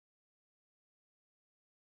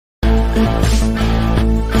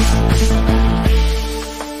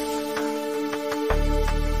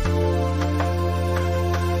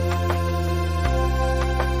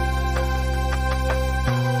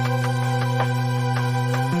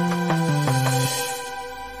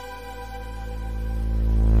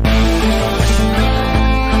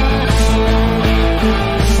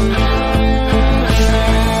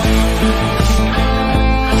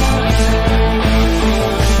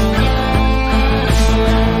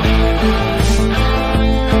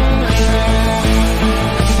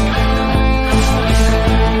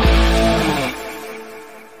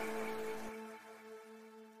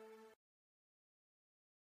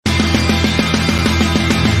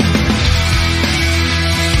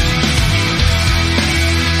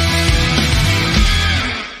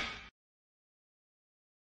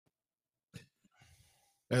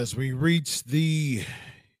As we reach the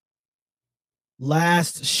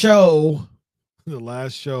last show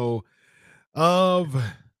of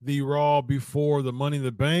the Raw before the Money in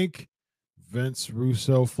the Bank, Vince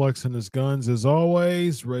Russo flexing his guns as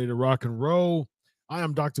always, ready to rock and roll. I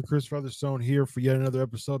am Dr. Chris Featherstone here for yet another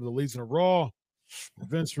episode of the Legion of Raw.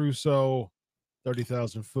 Vince Russo,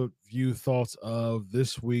 30,000 foot view thoughts of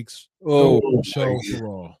this week's show for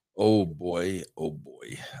Raw. Oh boy.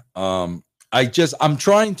 I'm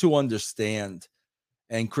trying to understand,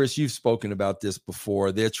 and Chris, you've spoken about this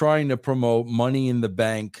before. They're trying to promote Money in the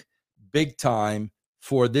Bank big time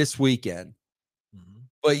for this weekend.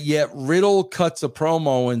 But yet Riddle cuts a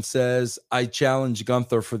promo and says, I challenge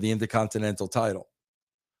Gunther for the Intercontinental title.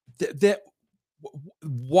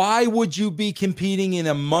 Why would you be competing in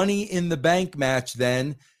a Money in the Bank match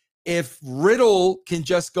then if Riddle can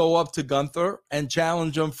just go up to Gunther and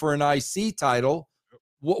challenge him for an IC title?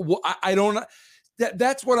 I don't know.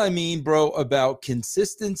 That's what I mean, bro, about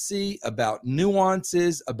consistency, about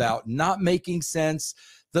nuances, about not making sense.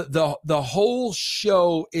 The whole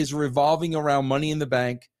show is revolving around Money in the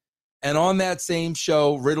Bank. And on that same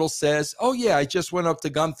show, Riddle says, oh, yeah, I just went up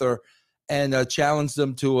to Gunther and challenged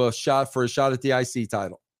him to a shot at the IC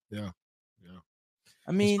title. Yeah.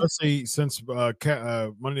 I mean, especially since Money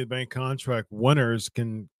in the Bank contract winners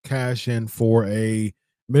can cash in for a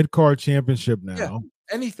mid-card championship now. Yeah,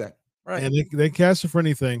 anything. Right. And they cash it for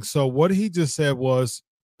anything. So what he just said was,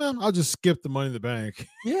 I'll just skip the Money in the Bank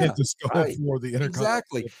and just go for the Intercontinental.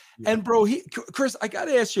 Exactly. Yeah. And, bro, Chris, I got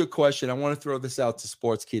to ask you a question. I want to throw this out to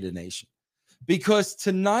Sportskeeda Nation because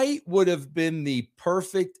tonight would have been the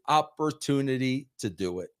perfect opportunity to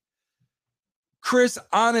do it. Chris,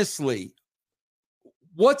 honestly,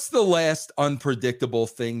 what's the last unpredictable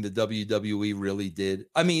thing the WWE really did?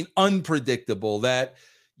 I mean, unpredictable that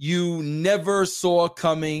you never saw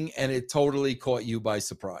coming and it totally caught you by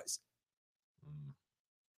surprise.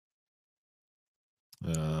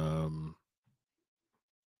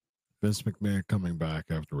 Vince McMahon coming back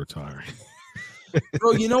after retiring.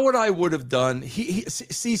 Bro, you know what I would have done? He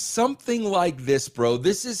see something like this, bro.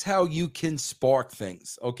 This is how you can spark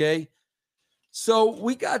things, okay? So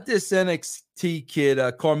we got this NXT kid,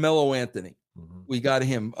 Carmelo Anthony. We got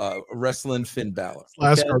him wrestling Finn Balor.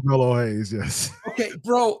 Last Carmelo Hayes, yes. Okay,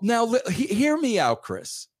 bro. Now, hear me out,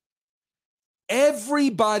 Chris.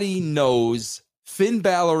 Everybody knows Finn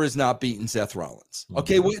Balor is not beating Seth Rollins.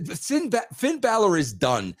 Okay, Finn Balor is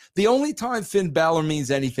done. The only time Finn Balor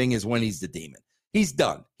means anything is when he's the demon. He's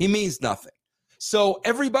done. He means nothing. So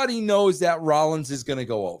everybody knows that Rollins is going to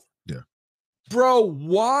go over. Yeah. Bro,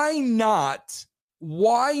 why not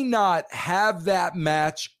have that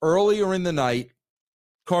match earlier in the night?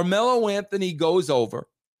 Carmelo Anthony goes over.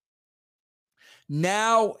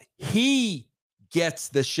 Now he gets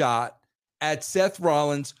the shot at Seth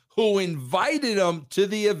Rollins, who invited him to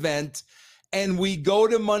the event, and we go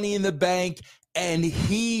to Money in the Bank, and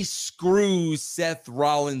he screws Seth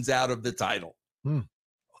Rollins out of the title.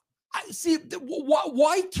 See,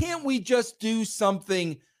 why can't we just do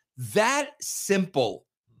something that simple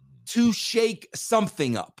to shake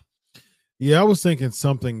something up? Yeah, I was thinking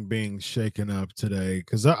something being shaken up today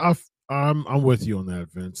because I'm with you on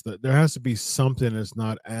that, Vince. That there has to be something that's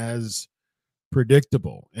not as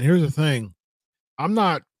predictable. And here's the thing: I'm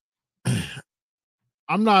not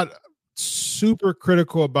super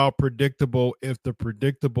critical about predictable if the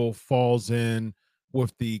predictable falls in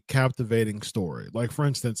with the captivating story. Like, for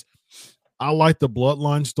instance, I like the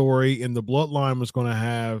Bloodline story, and the Bloodline was going to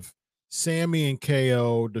have Sammy and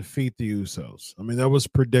KO defeat the Usos. I mean, that was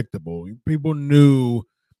predictable. People knew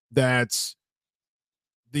that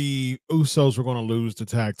the Usos were going to lose the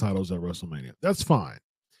tag titles at WrestleMania. That's fine.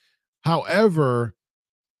 However,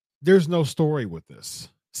 there's no story with this.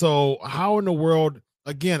 So how in the world,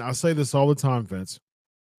 again, I say this all the time, Vince,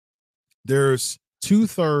 there's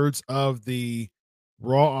 2/3 of the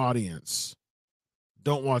Raw audience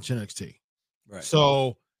don't watch NXT. Right.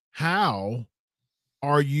 So how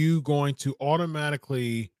are you going to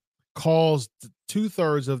automatically cause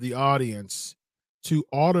 2/3 of the audience to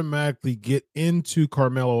automatically get into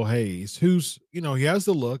Carmelo Hayes, who's, he has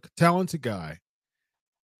the look, talented guy,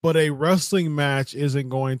 but a wrestling match isn't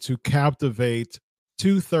going to captivate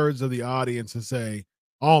 2/3 of the audience and say,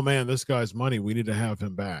 oh man, this guy's money, we need to have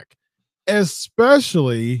him back,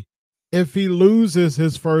 especially if he loses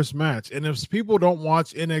his first match. And if people don't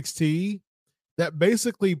watch NXT, that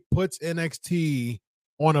basically puts NXT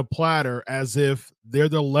on a platter as if they're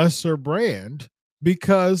the lesser brand,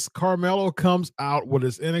 because Carmelo comes out with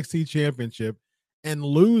his NXT championship and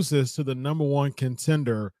loses to the number one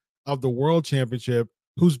contender of the world championship,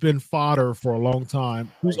 who's been fodder for a long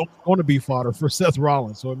time, who's going to be fodder for Seth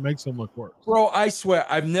Rollins. So it makes him look worse. Bro, I swear,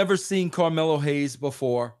 I've never seen Carmelo Hayes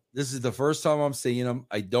before. This is the first time I'm seeing him.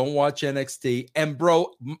 I don't watch NXT. And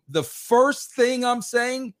bro, the first thing I'm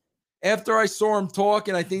saying after I saw him talk,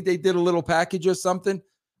 and I think they did a little package or something,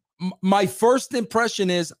 my first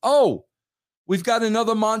impression is, oh, we've got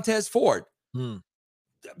another Montez Ford.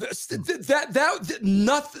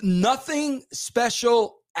 Nothing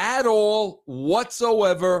special at all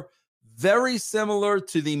whatsoever. Very similar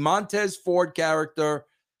to the Montez Ford character.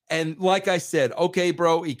 And like I said, okay,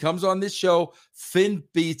 bro, he comes on this show, Finn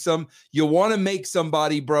beats him. You want to make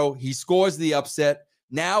somebody, bro. He scores the upset.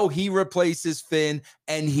 Now he replaces Finn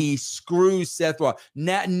and he screws Seth Rollins.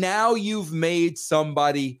 Now you've made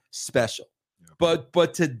somebody special.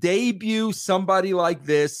 But to debut somebody like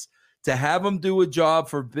this, to have him do a job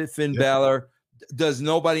for Finn Balor, does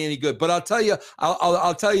nobody any good. But I'll tell you,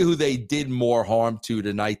 I'll tell you who they did more harm to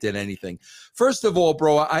tonight than anything. First of all,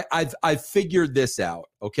 bro, I've figured this out.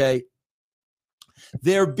 Okay,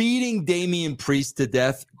 they're beating Damian Priest to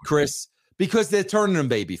death, Chris, because they're turning him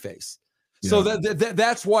babyface. So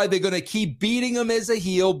that's why they're going to keep beating him as a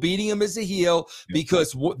heel,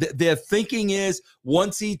 because their thinking is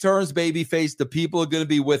once he turns babyface, the people are going to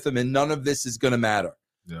be with him and none of this is going to matter.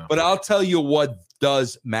 Yeah. But I'll tell you what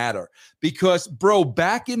does matter, because, bro,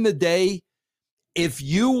 back in the day, if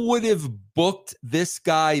you would have booked this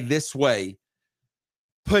guy this way,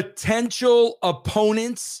 potential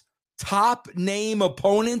opponents, top name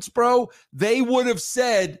opponents, bro, they would have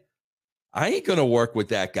said, I ain't going to work with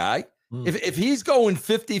that guy. If he's going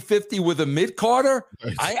 50-50 with a mid-carder,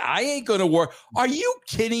 I ain't going to work. Are you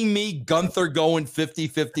kidding me? Gunther going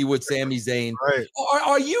 50-50 with Sami Zayn. Right.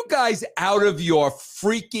 Are you guys out of your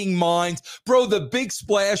freaking minds? Bro, the big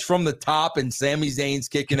splash from the top and Sami Zayn's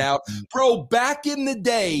kicking out. Bro, back in the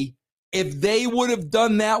day, if they would have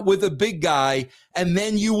done that with a big guy and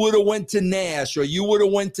then you would have went to Nash or you would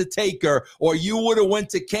have went to Taker or you would have went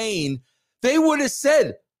to Kane, they would have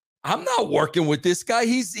said, I'm not working with this guy.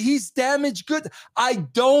 He's damaged good. I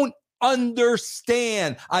don't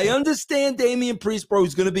understand. I understand Damian Priest, bro,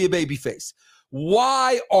 who's going to be a babyface.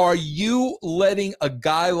 Why are you letting a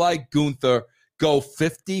guy like Gunther go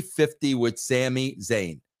 50-50 with Sami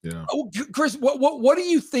Zayn? Yeah. Oh, Chris, what do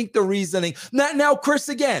you think the reasoning? Now, Chris,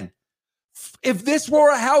 again, if this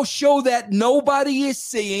were a house show that nobody is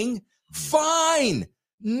seeing, fine.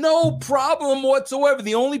 No problem whatsoever.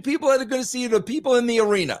 The only people that are going to see it are people in the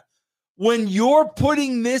arena. When you're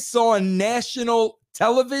putting this on national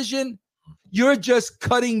television, you're just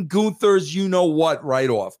cutting Gunther's you-know-what right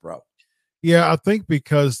off, bro. Yeah, I think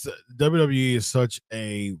because WWE is such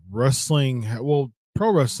a wrestling, well,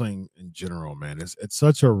 pro wrestling in general, man, it's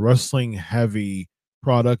such a wrestling-heavy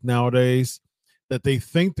product nowadays that they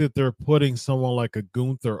think that they're putting someone like a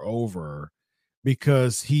Gunther over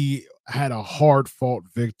because he had a hard-fought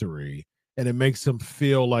victory, and it makes him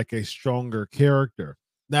feel like a stronger character.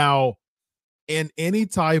 Now, in any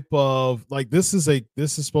type of, like, this is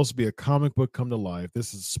supposed to be a comic book come to life.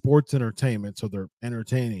 This is sports entertainment, so they're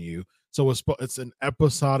entertaining you. So it's an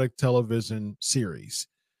episodic television series.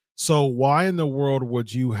 So why in the world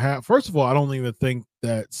would you have? First of all, I don't even think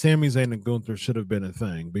that Sami Zayn and Gunther should have been a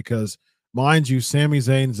thing, because, mind you, Sami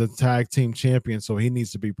Zayn's a tag team champion, so he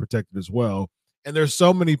needs to be protected as well. And there's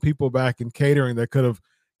so many people back in catering that could have,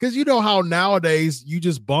 because you know how nowadays you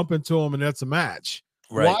just bump into them and that's a match.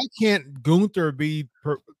 Right. Why can't Gunther be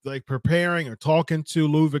preparing or talking to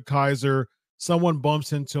Ludwig Kaiser? Someone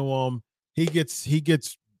bumps into him. He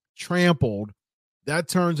gets trampled. That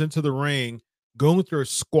turns into the ring. Gunther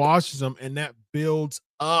squashes him, and that builds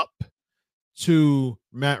up to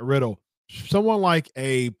Matt Riddle. Someone like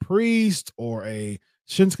a Priest or a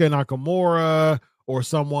Shinsuke Nakamura or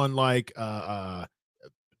someone like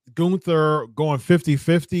Gunther going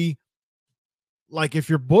 50-50. Like, if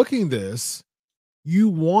you're booking this, you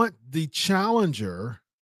want the challenger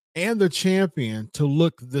and the champion to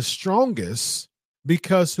look the strongest,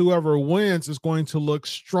 because whoever wins is going to look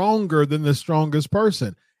stronger than the strongest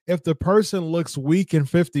person. If the person looks weak and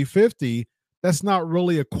 50-50, that's not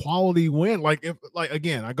really a quality win. Like, if, like,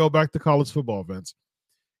 again, I go back to college football events.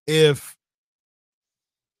 If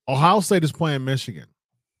Ohio State is playing Michigan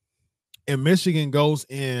and Michigan goes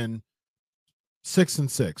in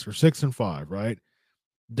 6-6 or 6-5, right?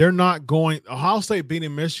 They're not going, Ohio State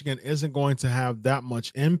beating Michigan isn't going to have that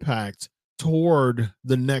much impact toward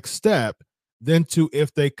the next step than to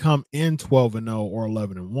if they come in 12-0 or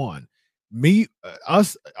 11-1.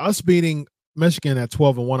 Us beating Michigan at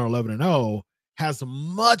 12-1 or 11-0 has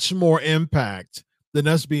much more impact than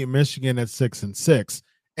us beating Michigan at 6-6.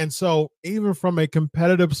 And so, even from a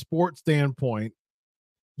competitive sports standpoint,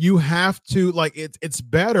 you have to, like, it's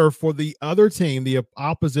better for the other team, the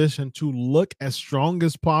opposition, to look as strong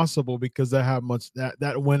as possible, because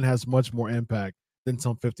that win has much more impact than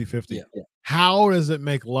some 50-50. Yeah. How does it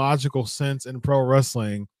make logical sense in pro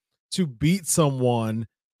wrestling to beat someone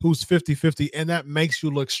who's 50-50 and that makes you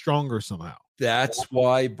look stronger somehow? That's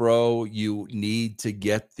why, bro, you need to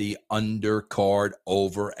get the undercard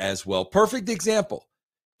over as well. Perfect example.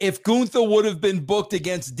 If Gunther would have been booked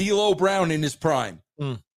against D'Lo Brown in his prime,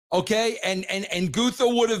 okay, and Gunther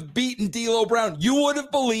would have beaten D'Lo Brown, you would have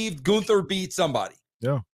believed Gunther beat somebody.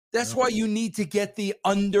 Yeah. That's why you need to get the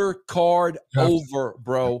undercard over,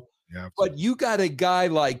 bro. But you got a guy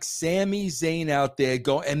like Sami Zayn out there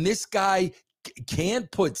going, and this guy can't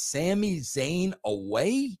put Sami Zayn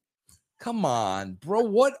away? Come on, bro.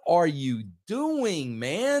 What are you doing,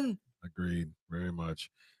 man? Agreed. Very much.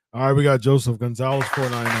 All right, we got Joseph Gonzalez,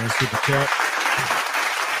 $4.99 super chat.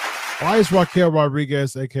 Why is Raquel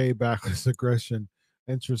Rodriguez, aka Backless Aggression,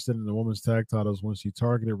 interested in the women's tag titles when she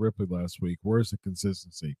targeted Ripley last week? Where's the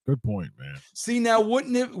consistency? Good point, man. See, now,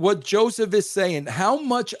 wouldn't it, what Joseph is saying, how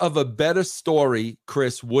much of a better story,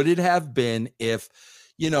 Chris, would it have been if,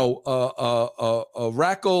 Raquel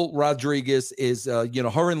Rodriguez is,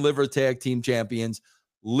 her and Liv are tag team champions.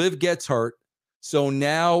 Liv gets hurt. So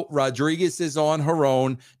now Rodriguez is on her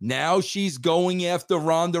own. Now she's going after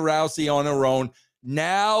Ronda Rousey on her own.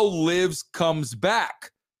 Now Liv comes back.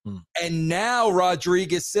 And now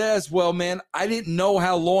Rodriguez says, well, man, I didn't know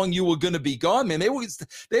how long you were going to be gone, man. They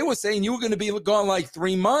were saying you were going to be gone like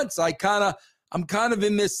 3 months. I'm kind of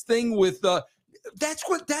in this thing with that's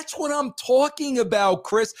what I'm talking about,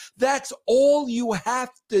 Chris. That's all you have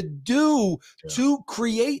to do to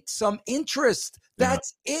create some interest.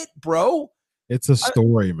 That's it, bro. It's a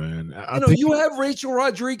story, man. You have Rachel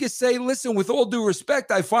Rodriguez say, listen, with all due respect,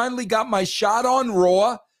 I finally got my shot on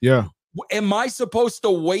Raw. Yeah. Am I supposed to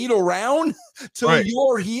wait around till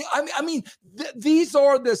you're here? I mean, these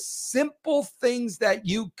are the simple things that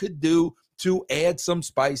you could do to add some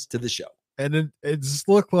spice to the show. And it just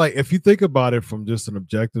looked like, if you think about it from just an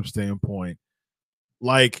objective standpoint,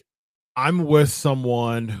 like, I'm with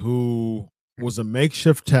someone who was a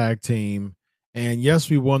makeshift tag team, and yes,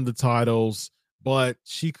 we won the titles, but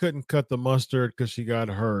she couldn't cut the mustard because she got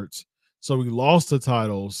hurt. So we lost the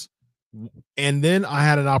titles. And then I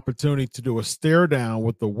had an opportunity to do a stare down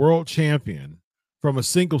with the world champion from a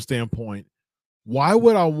single standpoint. Why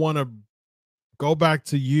would I want to go back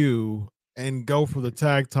to you and go for the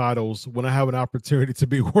tag titles when I have an opportunity to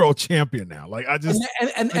be world champion now? Like, I just,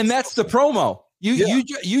 and that's the promo. You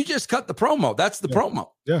just cut the promo. That's the promo.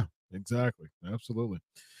 Yeah, exactly. Absolutely.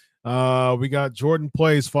 We got Jordan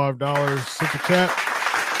Plays, $5 super chat.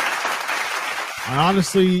 I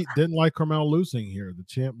honestly didn't like Carmel losing here. The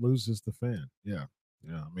champ loses the fan. Yeah.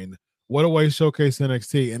 I mean, what a way to showcase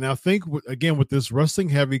NXT. And I think, again, with this wrestling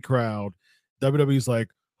heavy crowd, WWE's like,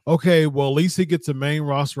 okay, well, at least he gets a main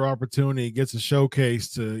roster opportunity, gets a showcase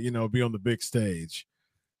to, be on the big stage.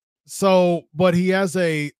 So, but he has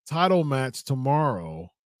a title match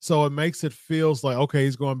tomorrow. So it makes it feels like, okay,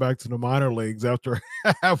 he's going back to the minor leagues after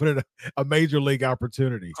having a major league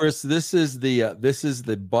opportunity. Chris, this is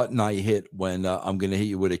the button I hit when I'm going to hit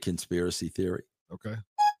you with a conspiracy theory. Okay.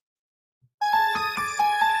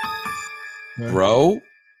 Bro,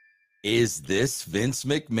 is this Vince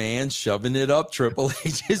McMahon shoving it up Triple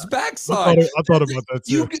H's backside? I thought about that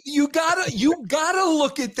too. You gotta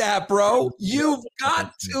look at that, bro. You've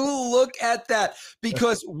got to look at that,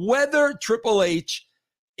 because whether Triple H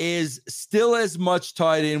is still as much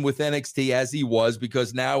tied in with NXT as he was,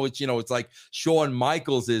 because now it's like Shawn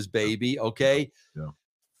Michaels is baby. Okay. Yeah.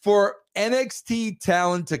 For NXT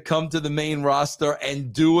talent to come to the main roster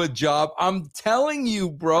and do a job, I'm telling you,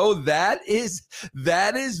 bro, that is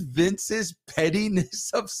Vince's pettiness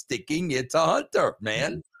of sticking it to Hunter,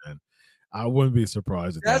 man. I wouldn't be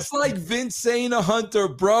surprised at That's that. like Vince saying to Hunter,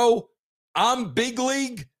 bro, I'm big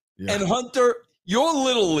league, and Hunter, you're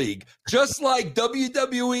little league. Just like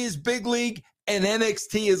WWE is big league and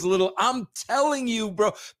NXT is little. I'm telling you,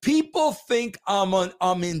 bro, people think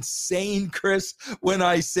I'm insane, Chris, when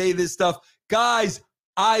I say this stuff. Guys,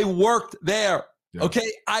 I worked there. Yeah.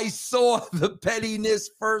 Okay, I saw the pettiness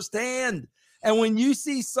firsthand. And when you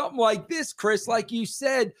see something like this, Chris, like you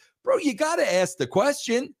said, bro, you got to ask the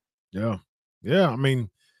question. Yeah. Yeah. I mean,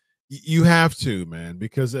 you have to, man,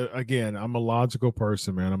 because again, I'm a logical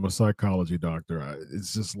person, man. I'm a psychology doctor.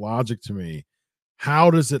 It's just logic to me.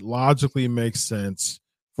 How does it logically make sense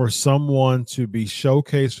for someone to be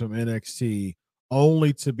showcased from NXT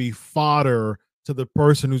only to be fodder to the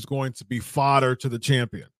person who's going to be fodder to the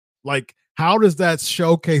champion? Like, how does that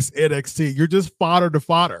showcase NXT? You're just fodder to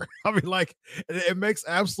fodder. I mean, like, it makes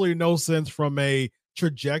absolutely no sense from a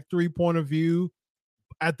trajectory point of view.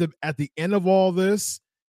 At the end of all this,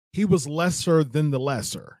 he was lesser than the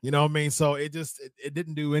lesser. You know what I mean? So it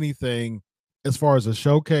didn't do anything as far as a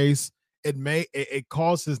showcase. It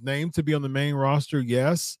caused his name to be on the main roster,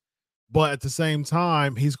 yes, but at the same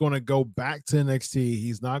time, he's going to go back to NXT.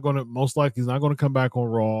 He's not going to come back on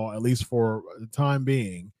Raw, at least for the time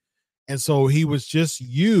being. And so he was just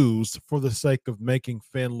used for the sake of making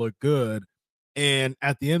Finn look good. And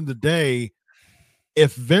at the end of the day,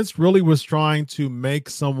 if Vince really was trying to make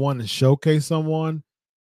someone and showcase someone,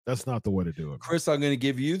 that's not the way to do it. Chris, I'm going to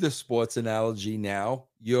give you the sports analogy now.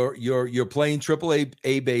 You're playing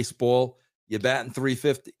AAA baseball. You're batting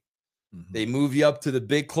 350. Mm-hmm. They move you up to the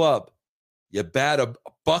big club. You bat a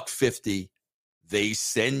 $150. They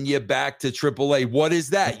send you back to AAA. What is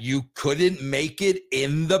that? You couldn't make it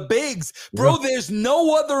in the bigs, bro. Yeah. There's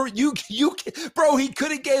no other. Bro. He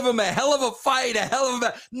could have gave him a hell of a fight,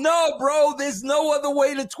 no, bro. There's no other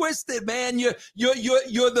way to twist it, man. You're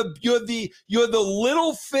the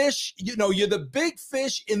little fish. You know, you're the big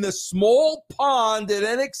fish in the small pond at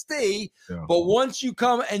NXT. Yeah. But once you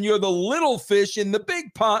come and you're the little fish in the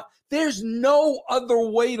big pond, there's no other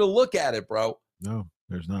way to look at it, bro. No,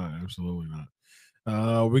 there's not. Absolutely not.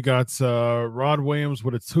 We got Rod Williams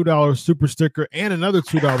with a $2 super sticker and another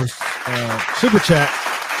 $2 super chat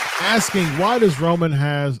asking, why does Roman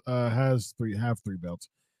have three belts?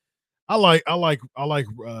 I like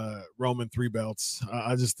Roman 3 belts.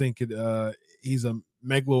 I just think he's a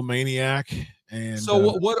megalomaniac. And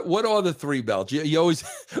so what are the 3 belts? You always,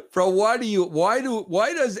 bro, why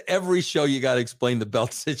does every show you got to explain the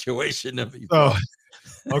belt situation to me? So,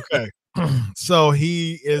 okay. So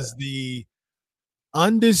he is the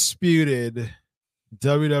undisputed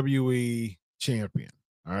WWE champion.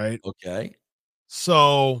 All right. Okay.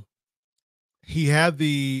 So he had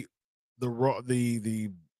the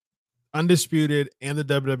undisputed and the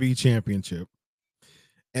WWE championship.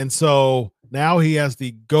 And so now he has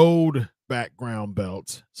the gold background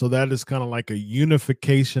belt. So that is kind of like a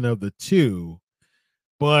unification of the two.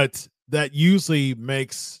 But that usually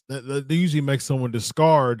makes someone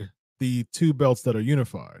discard the 2 belts that are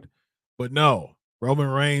unified. But no, Roman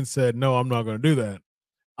Reigns said, no, I'm not going to do that.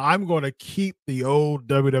 I'm going to keep the old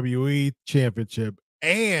WWE championship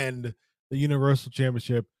and the Universal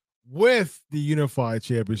Championship with the Unified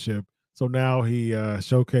Championship. So now he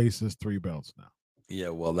showcases 3 belts now. Yeah,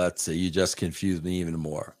 well, that's you just confused me even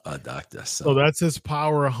more, Doctor. So that's his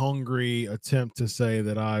power-hungry attempt to say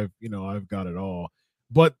that I've got it all.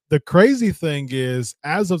 But the crazy thing is,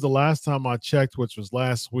 as of the last time I checked, which was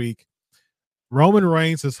last week, Roman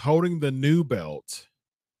Reigns is holding the new belt,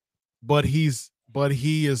 but he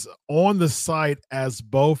is on the site as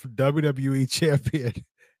both WWE champion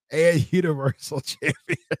and Universal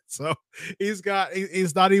champion. So he's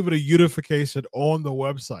not even a unification on the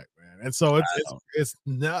website, man. And so it's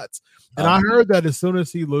nuts. And I heard that as soon as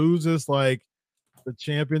he loses like the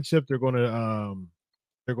championship, they're going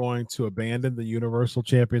to abandon the Universal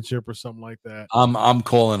Championship or something like that. I'm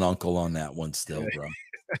calling uncle on that one still, bro.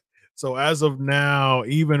 So as of now,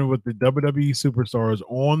 even with the WWE superstars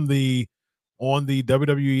on the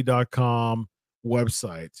WWE.com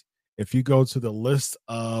website, if you go to the list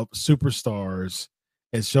of superstars,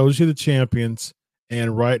 it shows you the champions.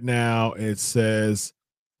 And right now it says,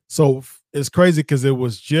 so it's crazy because it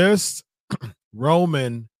was just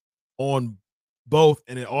Roman on both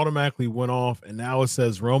and it automatically went off. And now it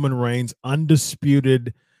says Roman Reigns,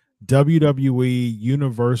 undisputed WWE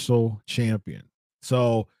Universal Champion.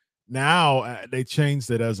 So now they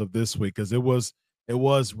changed it as of this week because it was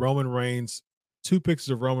Roman Reigns, 2 pictures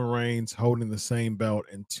of Roman Reigns holding the same belt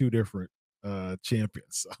and 2 different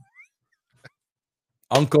champions. So.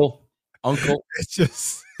 Uncle. It's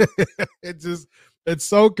just it's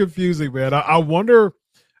so confusing, man. I wonder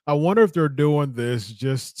I wonder if they're doing this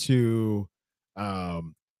just to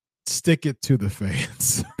stick it to the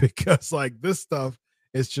fans because like this stuff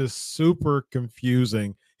is just super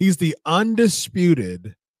confusing. He's the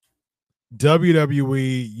undisputed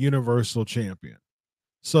WWE Universal Champion.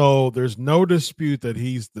 So there's no dispute that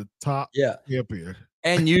he's the top champion.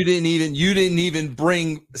 And you didn't even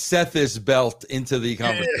bring Seth's belt into the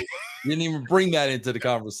conversation. You didn't even bring that into the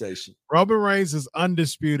conversation. Roman Reigns is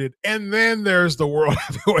undisputed, and then there's the World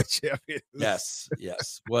Heavyweight Champion. Yes.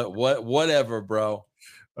 Whatever, bro.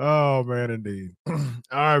 Oh man, indeed. All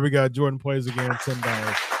right, we got Jordan Plays again,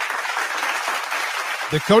 $10.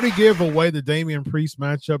 Did Cody give away the Damian Priest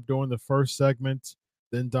matchup during the first segment?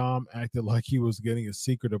 Then Dom acted like he was getting a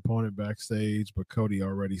secret opponent backstage, but Cody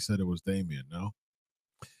already said it was Damian. No,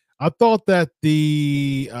 I thought that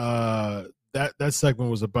the that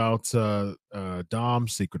segment was about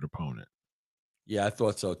Dom's secret opponent. Yeah, I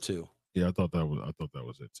thought so too. Yeah, I thought that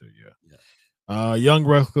was it too. Yeah. Young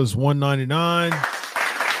Reckless 199.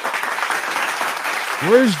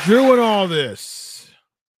 Where's Drew in all this?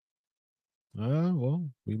 Well,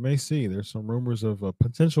 we may see. There's some rumors of a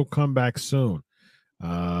potential comeback soon.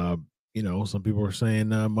 Some people are saying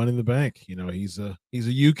Money in the Bank. He's a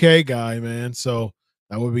UK guy, man. So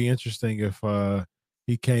that would be interesting if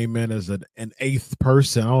he came in as an eighth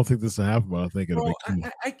person. I don't think this will happen, but I think it'll be cool.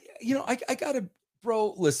 I gotta,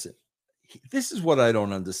 bro. Listen, this is what I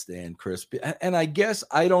don't understand, Chris, and I guess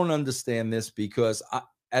I don't understand this because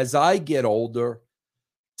as I get older,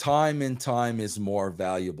 time is more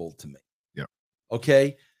valuable to me. Yeah.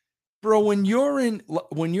 Okay. Bro, when you're in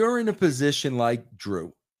a position like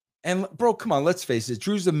Drew, and bro, come on, let's face it,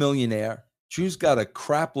 Drew's a millionaire. Drew's got a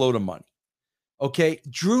crap load of money. Okay.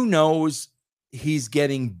 Drew knows he's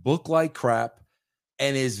getting booked like crap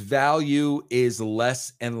and his value is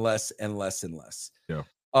less and less and less and less. Yeah.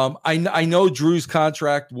 I know Drew's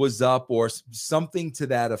contract was up or something to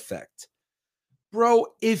that effect. Bro,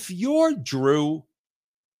 if you're Drew,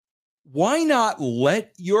 why not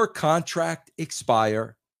let your contract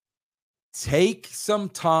expire? Take some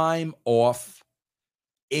time off,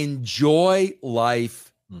 enjoy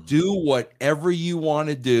life, do whatever you want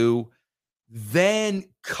to do, then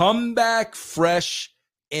come back fresh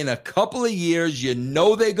in a couple of years. You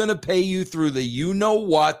know they're going to pay you through the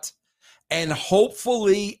you-know-what, and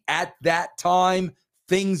hopefully at that time,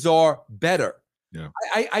 things are better. Yeah.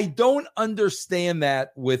 I don't understand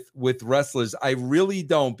that with wrestlers. I really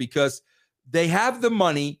don't, because they have the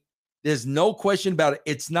money. There's no question about it.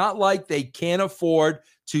 It's not like they can't afford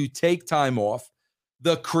to take time off.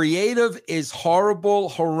 The creative is horrible,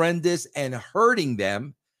 horrendous, and hurting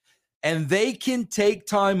them. And they can take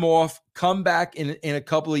time off, come back in a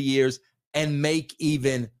couple of years, and make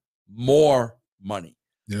even more money.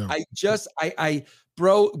 Yeah.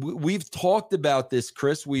 Bro, we've talked about this,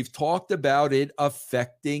 Chris. We've talked about it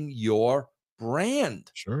affecting your brand.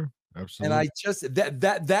 Sure. Absolutely. And I just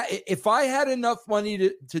that if I had enough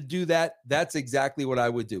money to do that, that's exactly what I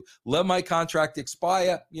would do. Let my contract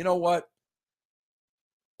expire. You know what?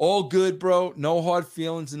 All good, bro. No hard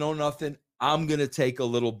feelings, no nothing. I'm going to take a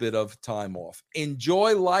little bit of time off.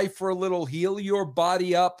 Enjoy life for a little, heal your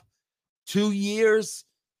body up. 2 years.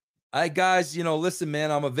 Guys, listen,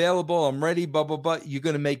 man, I'm available. I'm ready, blah, blah, blah. You're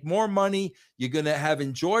going to make more money. You're going to have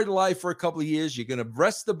enjoyed life for a couple of years. You're going to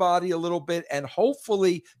rest the body a little bit and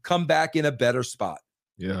hopefully come back in a better spot.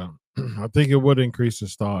 Yeah, I think it would increase the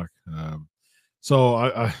stock.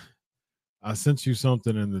 So I sent you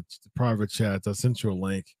something in the private chats. I sent you a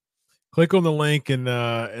link. Click on the link and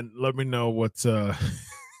let me know what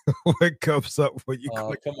what comes up when you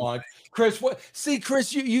click. Come on, Chris.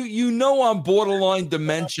 Chris, you know I'm borderline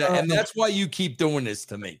dementia, and that's why you keep doing this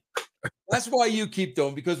to me. That's why you keep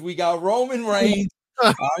doing, because we got Roman Reigns.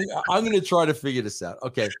 I'm going to try to figure this out.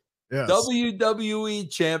 Okay. Yes. WWE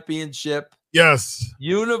Championship. Yes.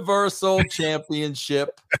 Universal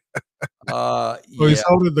Championship. So he's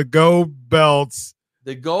holding the gold belts.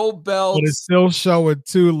 The gold belts. But it's still showing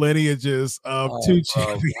two lineages of two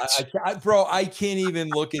championships. I can't even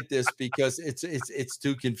look at this because it's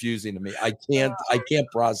too confusing to me. I can't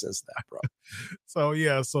process that, bro. So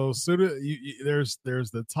yeah, there's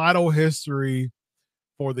the title history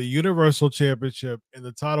for the Universal Championship and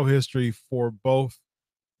the title history for both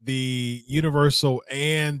the Universal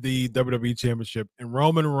and the WWE Championship. And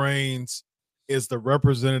Roman Reigns is the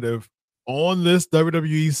representative on this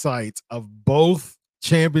WWE site of both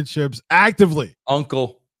championships actively,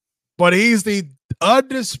 uncle. But he's the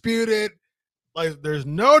undisputed, like there's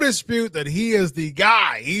no dispute that he is the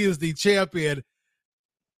guy. He is the champion.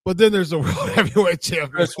 But then there's a world heavyweight champion.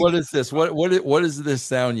 Chris, what is this? What is this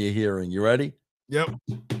sound you're hearing? You ready? Yep.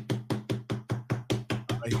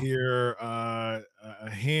 hear a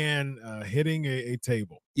hand hitting a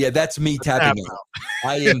table. Yeah, that's me tapping out.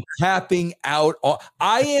 I am tapping out.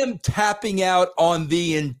 I am tapping out on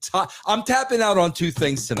the entire. I'm tapping out on two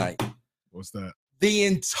things tonight. What's that? The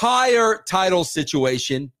entire title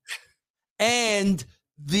situation and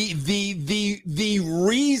the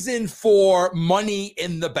reason for Money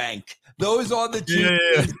in the Bank. Those are the two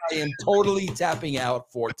things I am totally tapping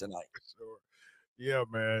out for tonight. Sure. Yeah,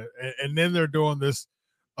 man. And then they're doing this.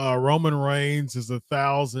 Roman Reigns is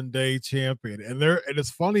 1,000-day champion, and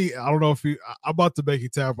it's funny. I don't know if I'm about to make you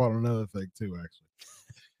tap on another thing too, actually.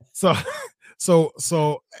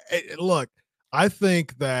 So look, I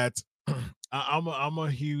think that I'm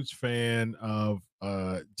a huge fan of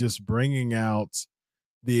just bringing out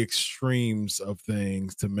the extremes of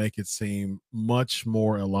things to make it seem much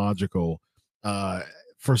more illogical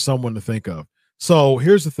for someone to think of. So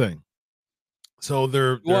here's the thing. So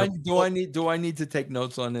do I need to take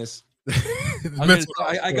notes on this?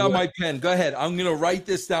 I got my pen. Go ahead. I'm going to write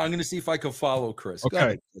this down. I'm going to see if I can follow Chris. Okay. Go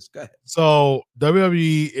ahead, Chris. Go ahead. So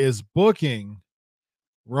WWE is booking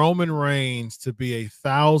Roman Reigns to be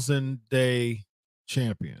 1,000-day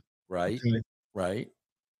champion. Right. Okay. Right.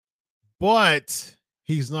 But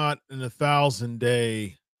he's not an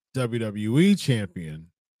 1,000-day WWE champion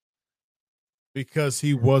because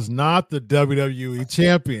he was not the WWE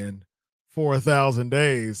champion for 1,000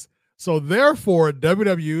 days. So therefore,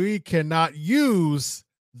 WWE cannot use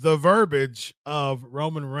the verbiage of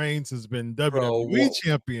Roman Reigns has been WWE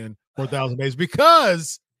champion for 1,000 days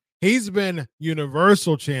because he's been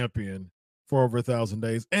Universal champion for over 1,000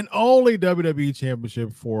 days and only WWE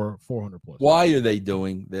championship for 400 plus. Why are they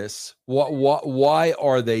doing this? Why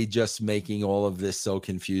are they just making all of this so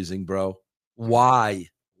confusing, bro? Why?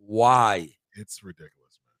 It's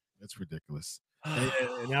ridiculous, man. It's ridiculous.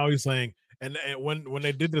 And now he's saying, and when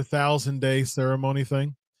they did the 1,000-day ceremony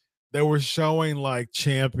thing, they were showing like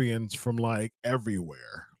champions from like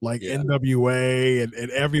everywhere, like NWA and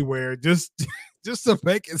everywhere, just to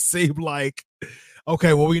make it seem like,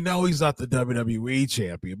 okay, well, we know he's not the WWE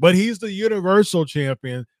champion, but he's the Universal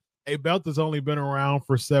champion, a belt that's only been around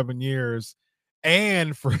for 7 years,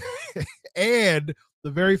 and and the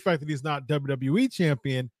very fact that he's not WWE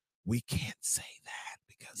champion, we can't say that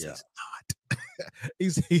because he's not.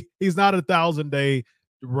 he's not 1,000-day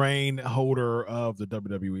reign holder of the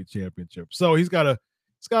WWE championship. So he's got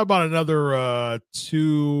about another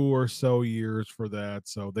 2 or so years for that.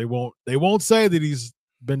 So they won't say that he's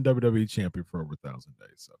been WWE champion for over 1,000 days.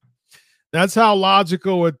 So that's how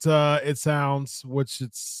logical it sounds, which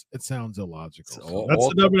it sounds illogical. So that's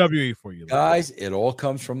the WWE for you, guys. It all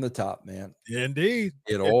comes from the top, man. Indeed.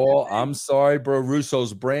 I'm sorry, bro.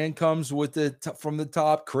 Russo's brand comes from the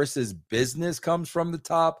top. Chris's business comes from the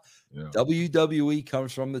top. Yeah. WWE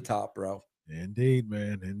comes from the top, bro. Indeed,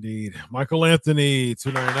 man. Indeed. Michael Anthony,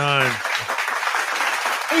 299.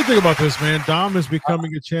 What do you think about this, man? Dom is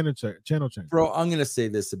becoming a channel changer. Bro, I'm going to say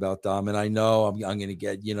this about Dom, and I know I'm going to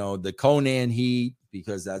get, the Conan heat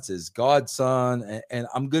because that's his godson, and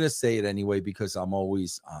I'm going to say it anyway because I'm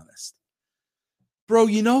always honest. Bro,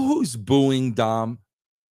 you know who's booing Dom?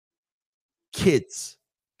 Kids.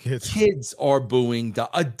 Kids are booing Dom.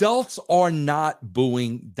 Adults are not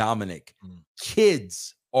booing Dominic.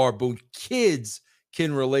 Kids are booing. Kids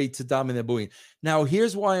can relate to Dom and they're booing. Now,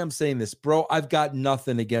 here's why I'm saying this, bro. I've got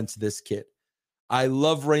nothing against this kid. I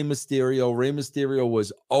love Rey Mysterio. Rey Mysterio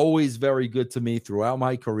was always very good to me throughout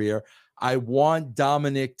my career. I want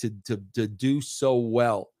Dominic to do so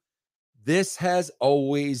well. This has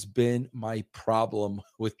always been my problem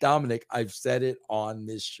with Dominic. I've said it on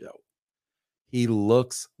this show. He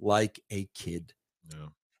looks like a kid. Yeah.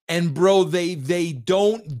 And bro, they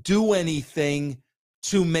don't do anything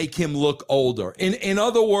to make him look older. In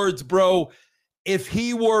other words, bro, if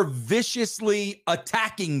he were viciously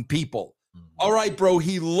attacking people, all right, bro,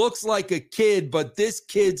 he looks like a kid, but this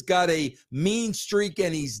kid's got a mean streak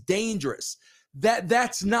and he's dangerous.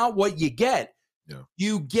 That's not what you get. Yeah.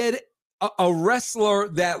 You get a wrestler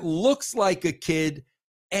that looks like a kid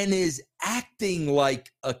and is acting like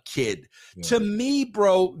a kid. Yeah. To me,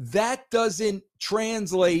 bro, that doesn't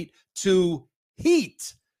translate to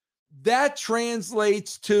heat. That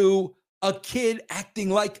translates to a kid acting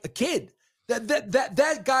like a kid.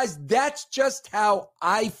 That guys, that's just how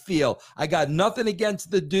I feel. I got nothing against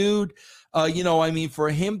the dude. For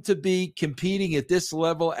him to be competing at this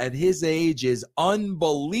level at his age is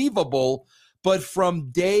unbelievable. But from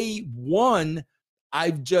day one,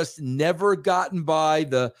 I've just never gotten by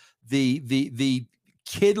the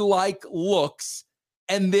kid-like looks,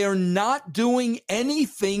 and they're not doing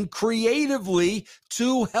anything creatively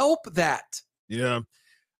to help that. Yeah.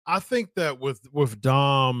 I think that with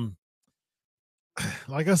Dom,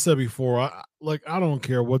 like I said before, I don't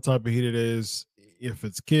care what type of heat it is, if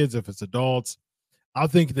it's kids, if it's adults. I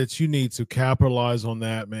think that you need to capitalize on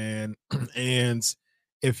that, man. And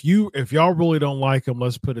if y'all really don't like him,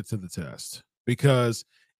 let's put it to the test. Because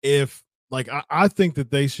if like I think that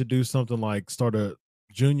they should do something like start a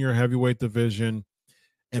junior heavyweight division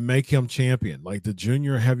and make him champion, like the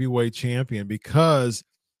junior heavyweight champion, because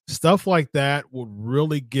stuff like that will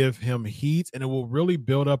really give him heat and it will really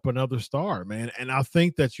build up another star, man. And I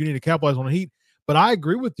think that you need to capitalize on the heat. But I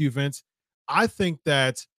agree with you, Vince. I think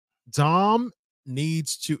that Dom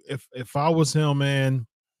needs to, if I was him, man,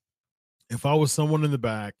 if I was someone in the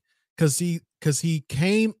back, because he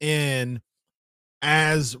came in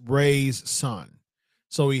as Ray's son.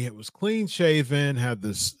 So he was clean shaven, had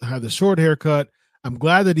the short haircut. I'm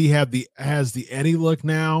glad that he has the Eddie look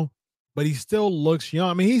now, but he still looks young.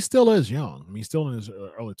 I mean, he still is young. I mean, he's still in his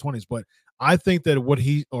early 20s, but I think that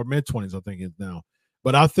or mid 20s, I think is now.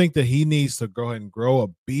 But I think that he needs to go ahead and grow a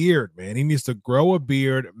beard, man. He needs to grow a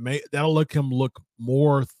beard. That'll look him look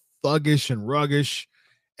more thuggish and ruggish.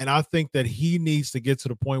 And I think that he needs to get to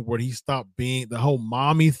the point where he stopped being the whole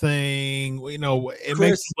mommy thing. You know, it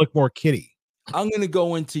makes him look more kiddie. I'm going to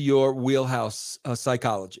go into your wheelhouse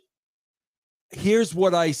psychology. Here's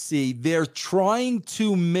what I see. They're trying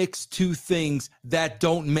to mix two things that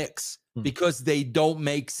don't mix because they don't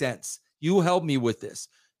make sense. You help me with this.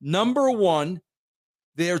 Number one,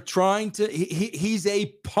 they're trying to, he's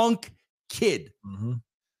a punk kid. Mm-hmm.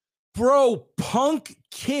 Bro, punk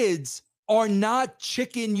kids are not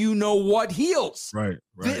chicken you know what heels. Right.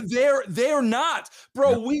 They're not.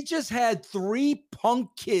 Bro, yeah. We just had 3 punk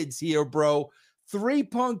kids here, bro. 3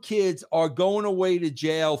 punk kids are going away to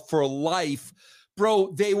jail for life.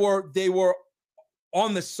 Bro, they were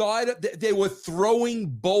on the side of, they were throwing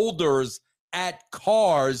boulders at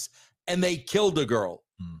cars and they killed a girl.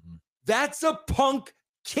 Mm-hmm. That's a punk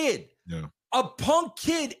kid. Yeah. A punk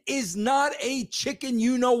kid is not a chicken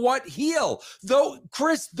you know what heel. Though,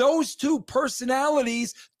 Chris, those two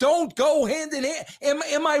personalities don't go hand in hand.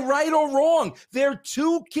 Am I right or wrong? They're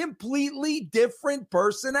two completely different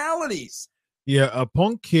personalities. Yeah, a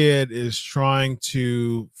punk kid is trying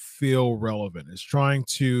to feel relevant. It's trying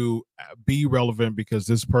to be relevant because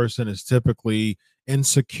this person is typically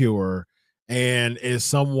insecure and is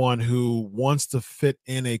someone who wants to fit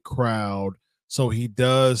in a crowd. So he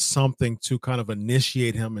does something to kind of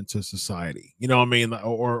initiate him into society. You know what I mean?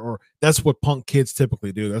 Or that's what punk kids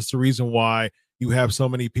typically do. That's the reason why you have so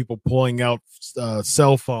many people pulling out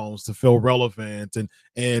cell phones to feel relevant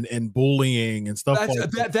and bullying and stuff like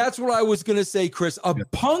that. That's what I was going to say, Chris. A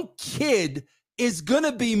punk kid is going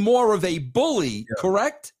to be more of a bully,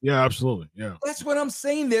 correct? Yeah, absolutely. Yeah. That's what I'm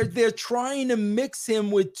saying. They're trying to mix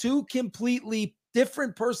him with two completely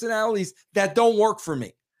different personalities that don't work for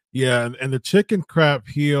me. Yeah, and the chicken crap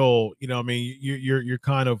heel, you know, I mean, you're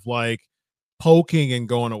kind of like poking and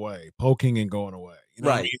going away. You know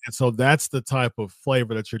right. What I mean? And so that's the type of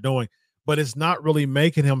flavor that you're doing, but it's not really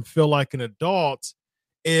making him feel like an adult.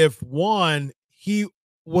 If one, he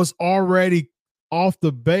was already off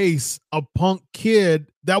the base a punk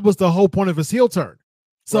kid, that was the whole point of his heel turn.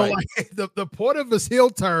 So right. like the point of his heel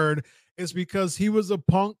turn is because he was a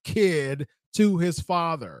punk kid to his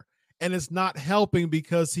father. And it's not helping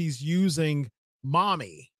because he's using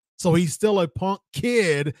mommy. So he's still a punk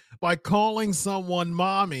kid by calling someone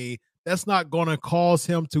mommy. That's not going to cause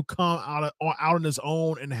him to come out on his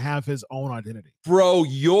own and have his own identity. Bro,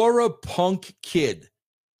 you're a punk kid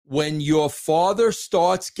when your father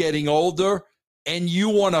starts getting older and you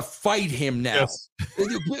want to fight him now. Yes.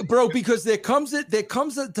 Bro, because there comes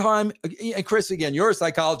a time, and Chris, again, you're a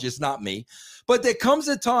psychologist, not me. But there comes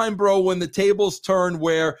a time, bro, when the tables turn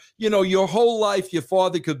where, you know, your whole life, your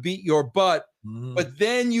father could beat your butt. Mm. But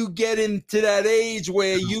then you get into that age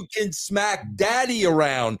where you can smack daddy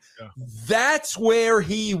around. Yeah. That's where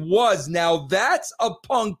he was. Now, that's a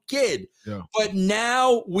punk kid. Yeah. But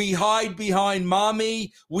now we hide behind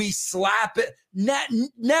mommy. We slap it.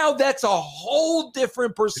 Now that's a whole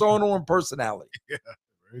different persona and personality. Yeah,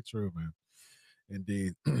 very true, man.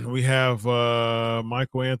 Indeed. We have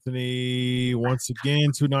Michael Anthony once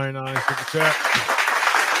again, $2.99 for the chat.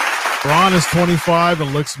 Braun is 25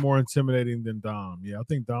 and looks more intimidating than Dom. Yeah, I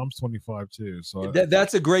think Dom's 25 too. So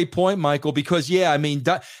that's a great point, Michael, because I mean,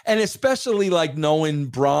 and especially like knowing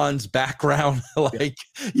Braun's background, like,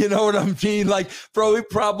 you know what I mean? Like, bro, it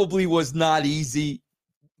probably was not easy.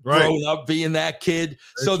 Right. Growing up being that kid.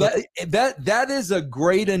 So that is a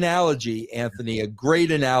great analogy, Anthony, a great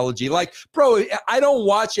analogy. Like, bro, I don't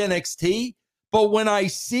watch NXT, but when I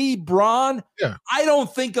see Braun, I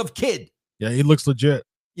don't think of kid. Yeah, he looks legit.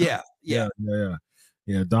 Yeah.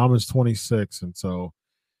 Yeah. Dom is 26, and so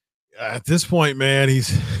at this point, man,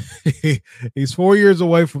 he's 4 years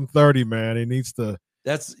away from 30, man. He needs to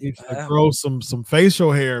grow some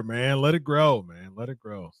facial hair, man. Let it grow, man. Let it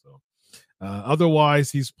grow. So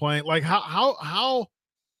otherwise, he's playing like how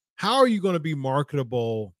are you going to be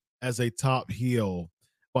marketable as a top heel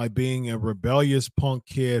by being a rebellious punk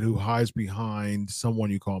kid who hides behind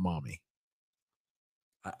someone you call mommy?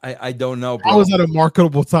 I don't know, bro. How is that a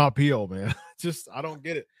marketable top heel, man? Just I don't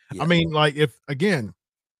get it. Yeah. I mean, like if again,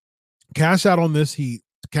 cash out on this heat,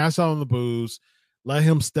 cash out on the booze, let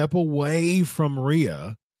him step away from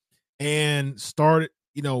Rhea and start,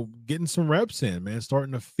 getting some reps in, man.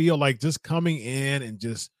 Starting to feel like just coming in and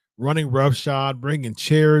just running roughshod, bringing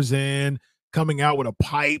chairs in, coming out with a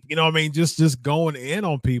pipe, you know what I mean? Just going in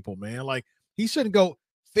on people, man. Like he shouldn't go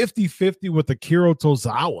 50-50 with Akira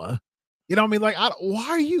Tozawa. You know what I mean? Like,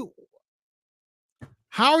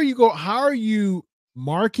 how are you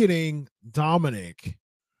marketing Dominic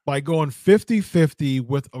by going 50-50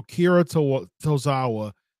 with Akira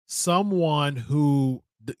Tozawa, someone who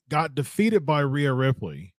got defeated by Rhea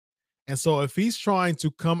Ripley? And so if he's trying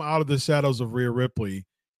to come out of the shadows of Rhea Ripley,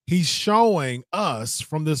 he's showing us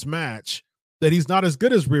from this match that he's not as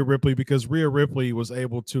good as Rhea Ripley because Rhea Ripley was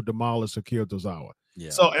able to demolish Akira Tozawa.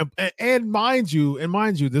 Yeah. So, and mind you,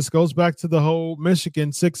 this goes back to the whole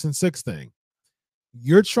Michigan 6-6 thing.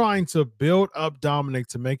 You're trying to build up Dominic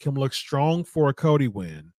to make him look strong for a Cody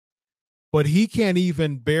win, but he can't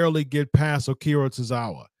even barely get past Akira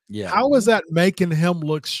Tozawa. Yeah. How is that making him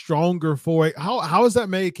look stronger for it? How is that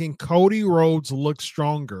making Cody Rhodes look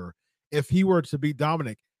stronger if he were to beat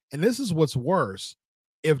Dominic? And this is what's worse.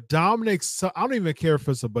 If Dominic, I don't even care if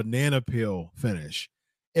it's a banana peel finish.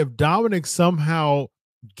 If Dominic somehow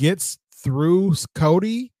gets through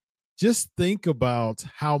Cody, just think about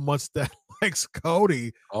how much that makes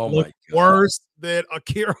Cody look worse than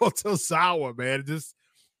Akira Tozawa, man.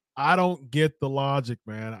 I don't get the logic,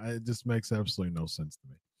 man. It just makes absolutely no sense to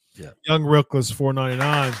me. Yeah. Young Reckless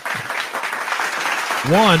 $4.99.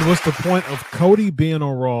 One, what's the point of Cody being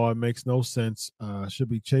on Raw? It makes no sense. Should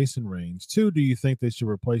be chasing Reigns. Two, do you think they should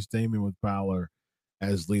replace Damian with Balor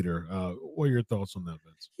as leader? What are your thoughts on that,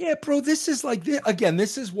 Vince? Yeah, bro, this is like, again,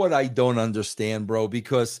 this is what I don't understand, bro,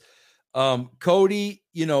 because Cody,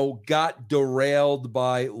 got derailed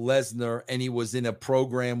by Lesnar and he was in a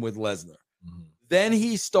program with Lesnar. Mm-hmm. Then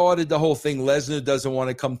he started the whole thing. Lesnar doesn't want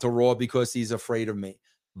to come to Raw because he's afraid of me.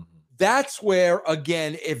 Mm-hmm. That's where,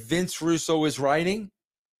 again, if Vince Russo is writing,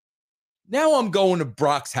 now I'm going to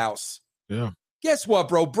Brock's house. Yeah. Guess what,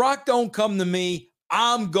 bro? Brock don't come to me.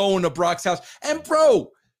 I'm going to Brock's house. And,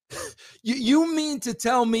 bro, you mean to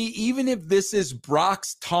tell me even if this is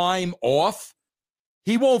Brock's time off,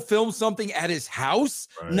 he won't film something at his house,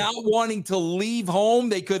 right? Not wanting to leave home.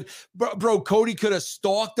 They could, bro, Cody could have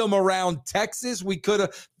stalked him around Texas. We could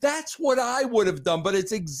have, that's what I would have done. But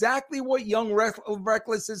it's exactly what Young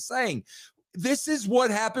Reckless is saying. This is what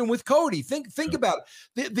happened with Cody. Think about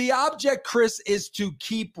it. The object, Chris, is to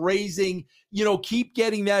keep raising, keep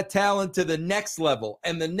getting that talent to the next level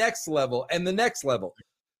and the next level and the next level.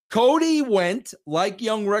 Cody went, like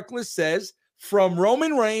Young Reckless says, from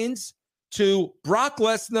Roman Reigns to Brock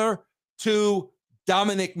Lesnar to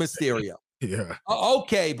Dominic Mysterio. Yeah.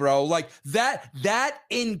 Okay, bro. Like that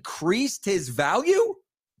increased his value?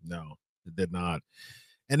 No, it did not.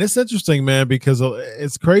 And it's interesting, man, because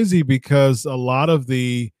it's crazy because a lot of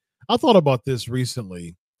I thought about this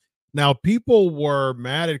recently. Now, people were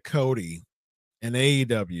mad at Cody and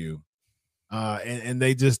AEW, and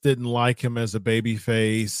they just didn't like him as a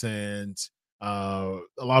babyface. And a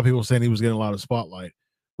lot of people saying he was getting a lot of spotlight.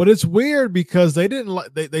 But it's weird because they didn't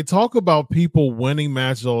like they talk about people winning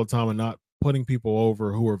matches all the time and not putting people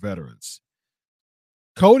over who are veterans.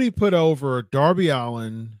 Cody put over Darby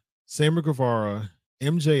Allin, Sammy Guevara,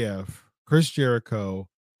 MJF, Chris Jericho,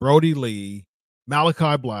 Brody Lee,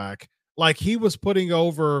 Malachi Black. Like he was putting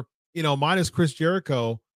over, minus Chris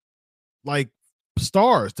Jericho, like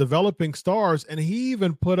stars, developing stars, and he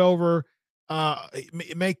even put over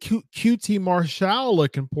make QT Marshall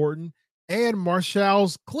look important. And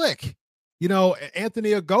Marshall's clique,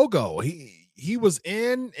 Anthony Ogogo. He was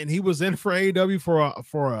in, and he was in for AEW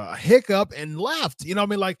for a hiccup and left.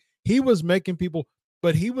 Like he was making people,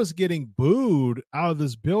 but he was getting booed out of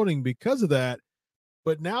this building because of that.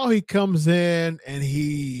 But now he comes in and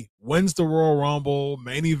he wins the Royal Rumble,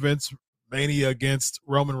 main events Mania against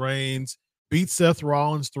Roman Reigns, beats Seth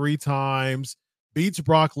Rollins 3 times, beats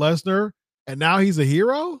Brock Lesnar. And now he's a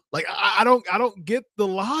hero? Like I don't get the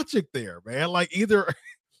logic there, man. Like either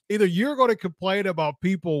you're going to complain about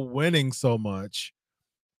people winning so much,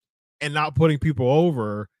 and not putting people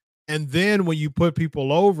over. And then when you put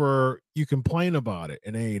people over, you complain about it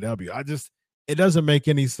in AEW. It doesn't make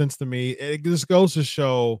any sense to me. It just goes to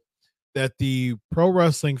show that the pro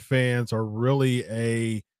wrestling fans are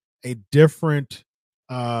really a different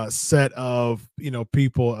set of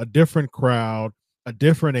people, a different crowd, a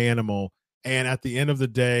different animal. And at the end of the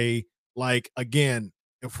day, like, again,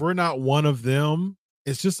 if we're not one of them,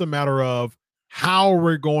 it's just a matter of how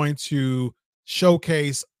we're going to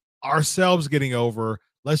showcase ourselves getting over.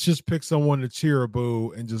 Let's just pick someone to cheer or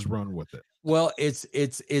boo and just run with it. Well, it's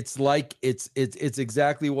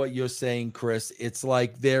exactly what you're saying, Chris. It's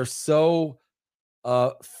like they're so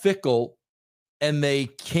fickle, and they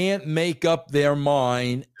can't make up their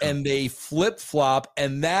mind, and they flip-flop,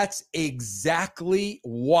 and that's exactly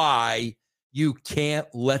why you can't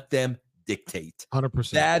let them dictate.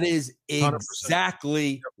 100%. That is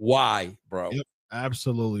exactly 100%. Why, bro. Yep,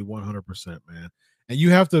 absolutely 100%, man. And you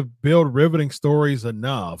have to build riveting stories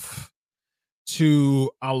enough to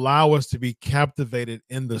allow us to be captivated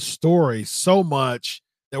in the story so much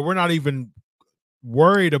that we're not even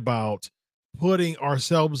worried about putting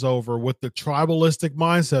ourselves over with the tribalistic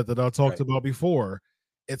mindset that I talked about before.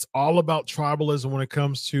 It's all about tribalism when it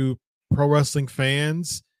comes to pro wrestling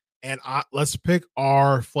fans. And let's pick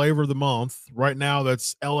our flavor of the month right now.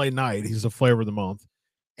 That's LA Knight. He's the flavor of the month.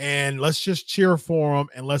 And let's just cheer for him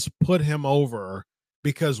and let's put him over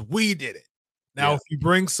because we did it. Now, if you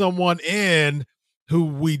bring someone in who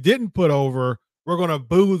we didn't put over, we're going to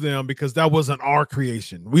boo them because that wasn't our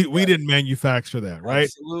creation. We didn't manufacture that, right?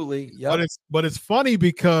 Absolutely. Yep. But it's funny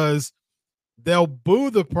because they'll boo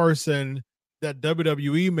the person that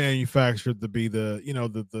WWE manufactured to be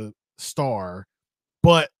the star,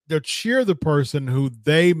 but they'll cheer the person who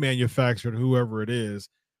they manufactured, whoever it is.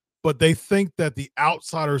 But they think that the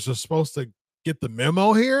outsiders are supposed to get the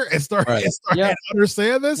memo here and start to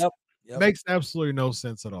understand this. Yep. Makes absolutely no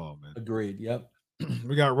sense at all, man. Agreed. Yep.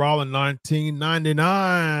 We got Rollins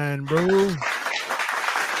 1999, bro.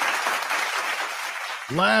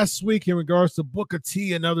 Last week, in regards to Booker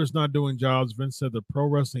T and others not doing jobs, Vince said that pro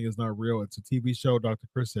wrestling is not real. It's a TV show. Dr.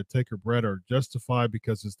 Chris said Taker Brett are justified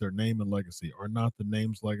because it's their name and legacy. Are not the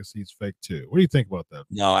name's legacies fake too? What do you think about that?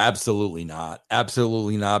 No, absolutely not.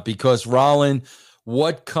 Absolutely not. Because Rollins,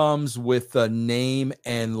 what comes with a name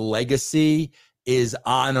and legacy is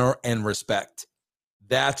honor and respect.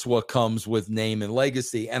 That's what comes with name and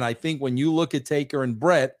legacy. And I think when you look at Taker and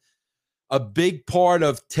Brett, a big part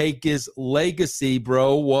of Taker's legacy,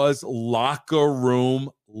 bro, was locker room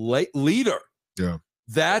leader. Yeah.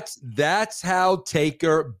 That's how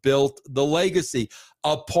Taker built the legacy.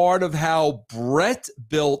 A part of how Brett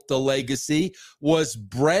built the legacy was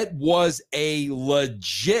Brett was a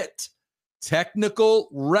legit technical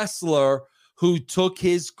wrestler who took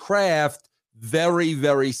his craft very,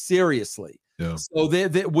 very seriously. Yeah. So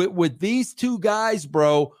with these two guys,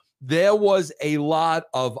 bro, there was a lot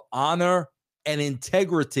of honor and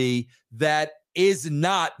integrity that is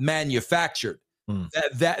not manufactured.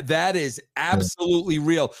 That is absolutely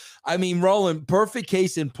real. I mean, Roland, perfect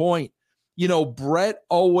case in point. Brett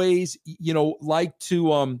always, liked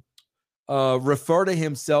to refer to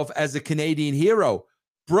himself as a Canadian hero.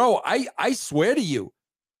 Bro, I swear to you,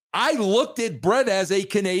 I looked at Brett as a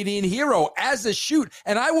Canadian hero, as a shoot,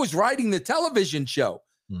 and I was writing the television show.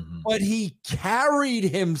 Mm-hmm. But he carried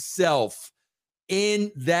himself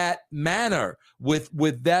in that manner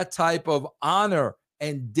with that type of honor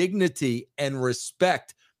and dignity and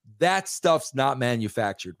respect. That stuff's not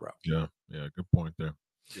manufactured, bro. Yeah, good point there.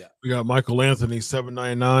 Yeah. We got Michael Anthony,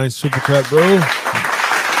 799, Super Cut, bro.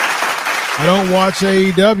 I don't watch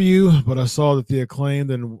AEW, but I saw that the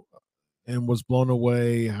Acclaimed and was blown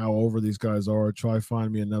away how over these guys are. Try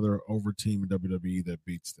find me another over team in WWE that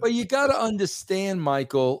beats them. But you got to understand,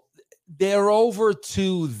 Michael, they're over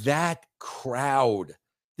to that crowd.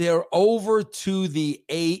 They're over to the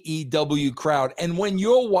AEW crowd. And when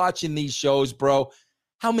you're watching these shows, bro,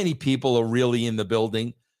 how many people are really in the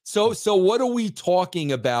building? So what are we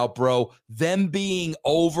talking about, bro? Them being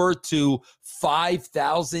over to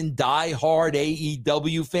 5,000 diehard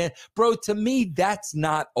AEW fans? Bro, to me, that's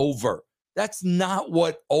not over. That's not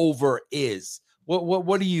what over is.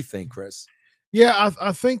 What do you think, Chris? Yeah,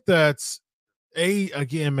 I think that's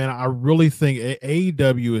again, man. I really think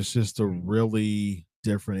AEW is just a really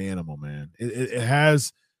different animal, man. It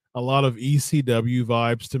has a lot of ECW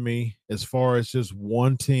vibes to me, as far as just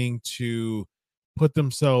wanting to put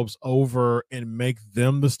themselves over and make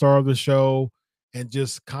them the star of the show, and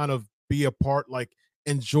just kind of be a part, like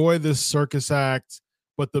enjoy this circus act.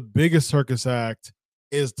 But the biggest circus act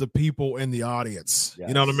is the people in the audience. Yes,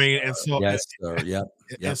 you know what I mean? And so, yes, sir. Yeah.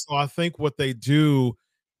 And so I think what they do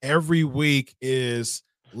every week is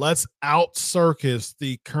let's out circus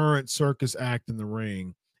the current circus act in the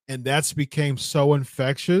ring. And that's became so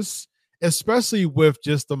infectious, especially with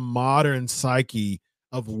just the modern psyche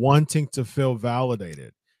of wanting to feel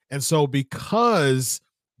validated. And so because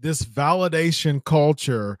this validation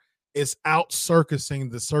culture is out circusing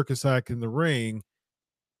the circus act in the ring,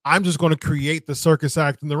 I'm just going to create the circus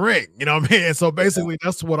act in the ring. You know what I mean? And so basically,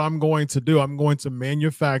 that's what I'm going to do. I'm going to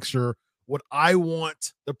manufacture what I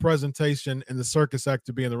want the presentation and the circus act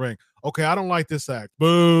to be in the ring. Okay, I don't like this act.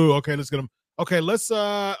 Boo. Okay, let's get them. Okay, let's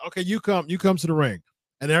okay, you come to the ring.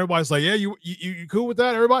 And everybody's like, yeah, you cool with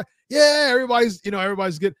that? Everybody? Yeah,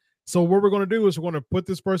 everybody's good. So what we're going to do is we're going to put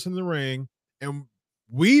this person in the ring, and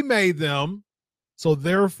we made them. So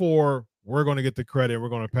therefore, we're going to get the credit. We're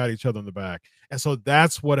going to pat each other on the back. And so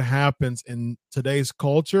that's what happens in today's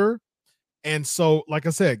culture. And so, like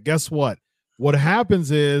I said, guess what? What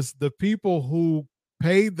happens is the people who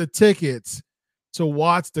paid the tickets to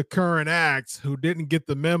watch the current acts who didn't get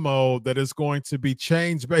the memo that it's going to be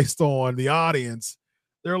changed based on the audience,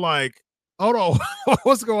 they're like, oh no,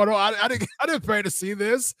 what's going on? I didn't pay to see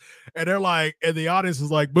this. And they're like, and the audience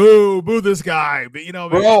is like, boo this guy. But you know,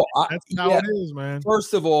 Bro, that's how it is, man.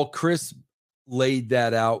 First of all, Chris laid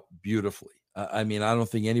that out beautifully. I mean, I don't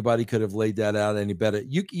think anybody could have laid that out any better.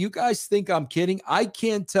 You guys think I'm kidding? I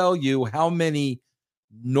can't tell you how many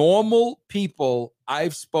normal people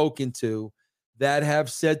I've spoken to that have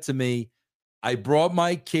said to me, I brought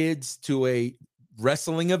my kids to a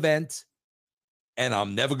wrestling event and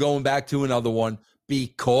I'm never going back to another one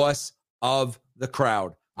because of the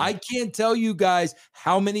crowd. I can't tell you guys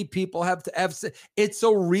how many people have said it's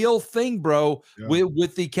a real thing, bro. Yeah.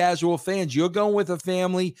 With the casual fans, you're going with a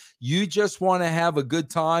family. You just want to have a good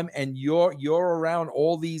time, and you're around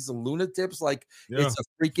all these lunatics like it's a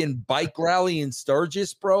freaking bike rally in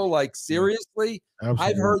Sturgis, bro. Like seriously,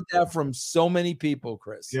 I've heard that from so many people,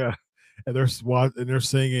 Chris. Yeah, and they're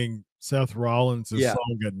singing Seth Rollins'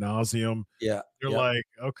 song ad nauseum. Yeah, they're like,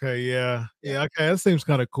 okay, okay, that seems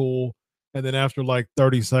kind of cool. And then after like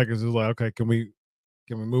 30 seconds, it's like, okay, can we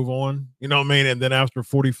move on? You know what I mean? And then after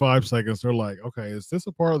 45 seconds, they're like, okay, is this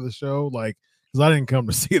a part of the show? Like, because I didn't come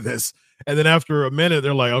to see this. And then after a minute,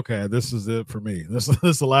 they're like, okay, this is it for me. This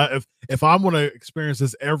is a lot. If I'm going to experience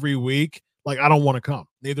this every week, like I don't want to come.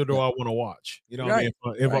 Neither do I want to watch. You know what I mean?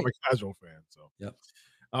 If I'm a casual fan. So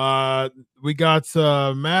we got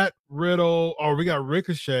Matt Riddle, or we got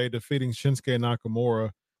Ricochet defeating Shinsuke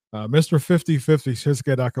Nakamura. Mr. 50-50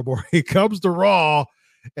 Shinsuke Nakamura, he comes to Raw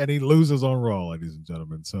and he loses on Raw, ladies and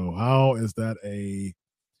gentlemen. So how is that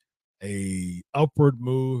a upward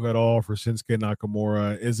move at all for Shinsuke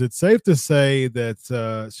Nakamura? Is it safe to say that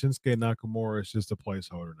Shinsuke Nakamura is just a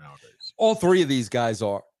placeholder nowadays? All three of these guys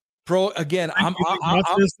are. Again, I'm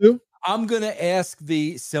going to ask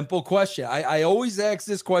the simple question. I always ask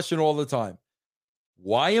this question all the time.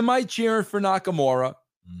 Why am I cheering for Nakamura?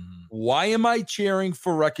 Why am I cheering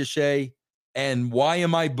for Ricochet? And why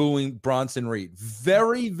am I booing Bronson Reed?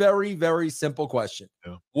 Very, very, very simple question.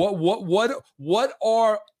 Yeah. What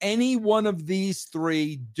are any one of these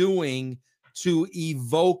three doing to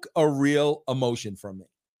evoke a real emotion from me?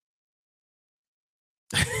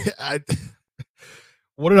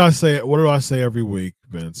 What did I say? What do I say every week,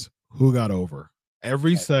 Vince? Who got over?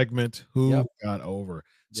 Every segment, who got over?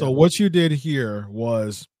 So what you did here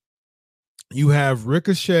was you have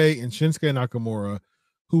Ricochet and Shinsuke Nakamura,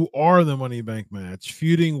 who are in the Money in the Bank match,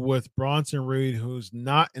 feuding with Bronson Reed, who's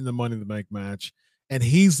not in the Money in the Bank match. And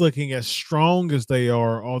he's looking as strong as they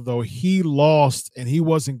are, although he lost and he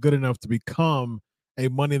wasn't good enough to become a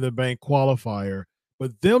Money in the Bank qualifier.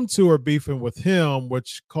 But them two are beefing with him,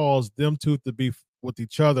 which caused them two to beef with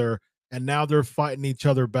each other. And now they're fighting each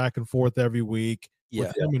other back and forth every week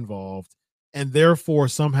with him involved. And therefore,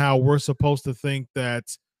 somehow we're supposed to think that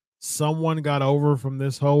someone got over from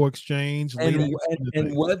this whole exchange. And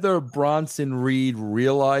whether Bronson Reed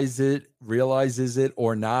realizes it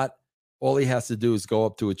or not, all he has to do is go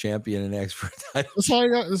up to a champion and ask for a title. That's all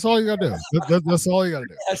you got. That's all you got to do. That's all you got to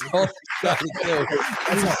do. That's all you got to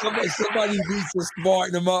do. Somebody needs to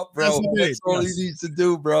smarten him up, bro. That's all he needs to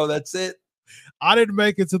do, bro. That's it. I didn't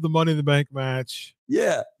make it to the Money in the Bank match.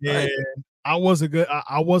 Yeah, and I wasn't good.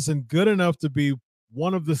 I wasn't good enough to be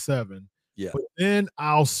one of the 7. Yeah. But then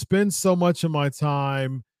I'll spend so much of my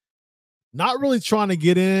time not really trying to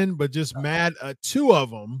get in, but just mad at 2 of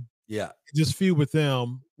them. Yeah. Just feud with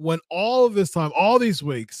them. When all of this time, all these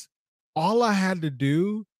weeks, all I had to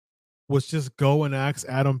do was just go and ask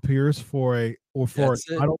Adam Pearce for a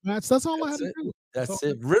title match. That's all I had to do. That's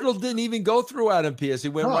it. Riddle didn't even go through Adam Pearce. He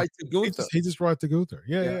went right to Gunther. He just right to Gunther.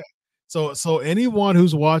 Yeah. So anyone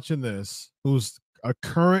who's watching this, who's a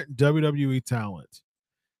current WWE talent,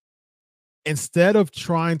 instead of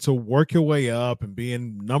trying to work your way up and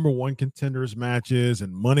being number one contenders matches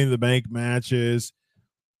and Money in the Bank matches,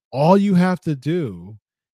 all you have to do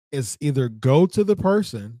is either go to the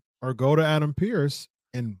person or go to Adam Pearce,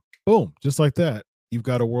 and boom, just like that, you've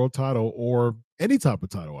got a world title or any type of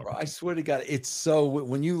title. I swear to God, it's so,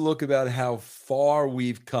 when you look about how far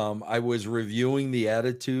we've come, I was reviewing the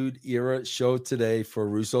Attitude Era show today for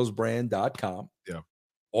russosbrand.com. Yeah.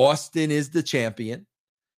 Austin is the champion.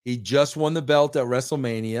 He just won the belt at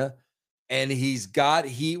WrestleMania, and he's got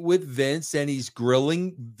heat with Vince, and he's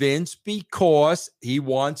grilling Vince because he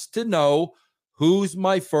wants to know who's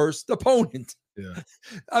my first opponent. Yeah.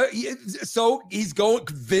 So he's going,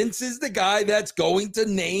 Vince is the guy that's going to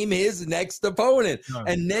name his next opponent.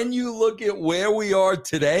 And then you look at where we are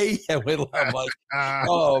today, and I'm like,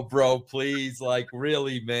 oh, bro, please. Like,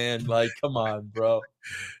 really, man. Like, come on, bro.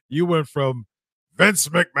 You went from Vince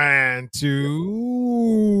McMahon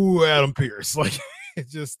to Adam Pearce. Like,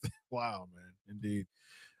 it's just, wow, man. Indeed.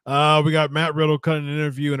 We got Matt Riddle cutting an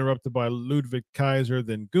interview, interrupted by Ludwig Kaiser,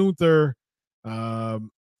 then Gunther.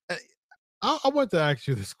 I want to ask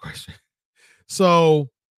you this question. So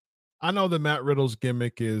I know that Matt Riddle's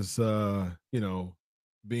gimmick is, being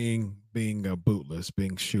bootless,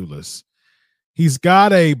 being shoeless. He's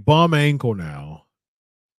got a bum ankle now.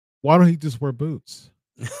 Why don't he just wear boots?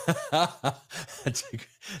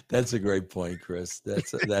 That's a great point, Chris.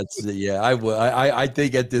 That's yeah. I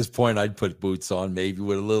think at this point I'd put boots on, maybe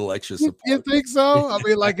with a little extra support. You think so? I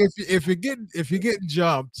mean, like if you're getting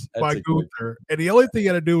jumped by Gunther, and the only thing you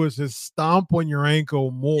got to do is just stomp on your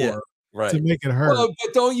ankle more to make it hurt. Well,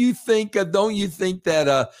 but don't you think that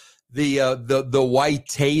the white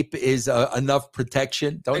tape is enough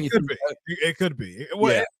protection? Don't you think? It could be.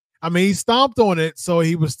 Well, yeah. I mean, he stomped on it, so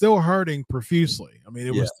he was still hurting profusely. I mean,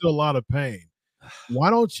 it was still a lot of pain.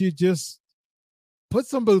 Why don't you just put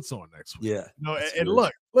some boots on next week? Yeah. And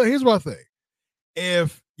look, here's what I think.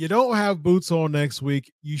 If you don't have boots on next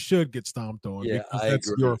week, you should get stomped on. Yeah,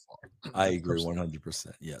 that's your fault. I agree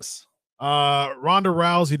 100%. Yes. Ronda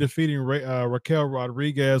Rousey defeating Raquel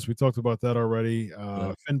Rodriguez. We talked about that already.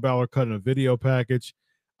 Finn Balor cutting a video package.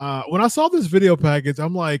 When I saw this video package,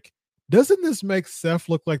 I'm like, doesn't this make Seth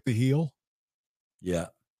look like the heel? Yeah.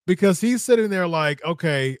 Because he's sitting there like,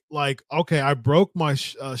 okay, I broke my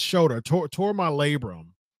shoulder, tore my labrum.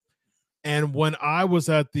 And when I was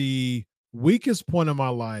at the weakest point of my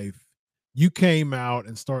life, you came out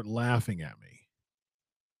and start laughing at me.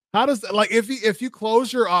 How does that, like, if you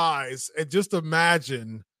close your eyes and just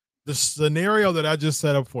imagine the scenario that I just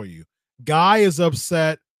set up for you, guy is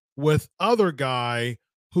upset with other guy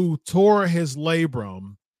who tore his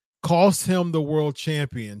labrum, cost him the world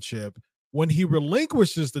championship. When he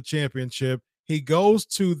relinquishes the championship, he goes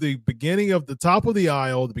to the beginning of the top of the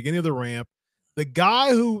aisle, the beginning of the ramp. The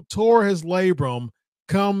guy who tore his labrum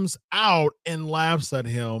comes out and laughs at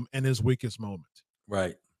him in his weakest moment.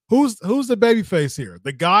 Right. Who's the babyface here?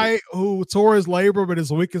 The guy who tore his labrum in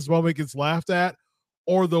his weakest moment gets laughed at,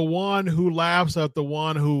 or the one who laughs at the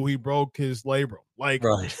one who he broke his labrum? Like,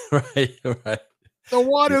 right. The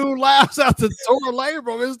one who laughs at the tore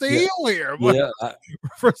labrum is the heel here. But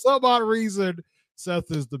for some odd reason,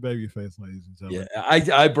 Seth is the babyface, ladies and gentlemen.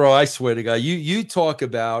 Yeah, bro, I swear to God, you talk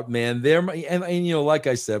about, man, there, and you know, like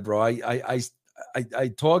I said, bro, I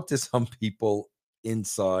talk to some people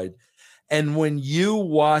inside, and when you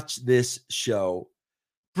watch this show,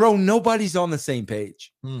 bro, nobody's on the same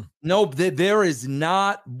page. No, there is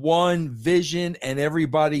not one vision, and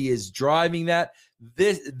everybody is driving that.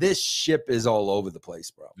 This ship is all over the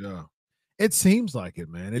place, bro. Yeah, it seems like it,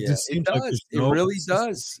 man. It just seems like it really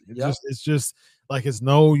does. It's just like it's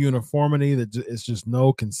no uniformity. That it's just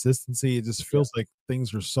no consistency. It just feels like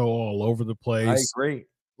things are so all over the place. I agree.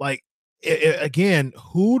 Like again,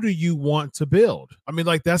 who do you want to build? I mean,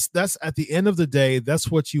 like that's at the end of the day,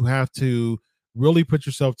 that's what you have to really put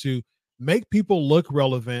yourself to make people look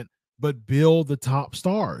relevant, but build the top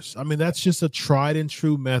stars. I mean, that's just a tried and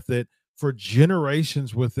true method for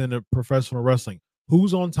generations within a professional wrestling.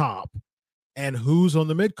 Who's on top and who's on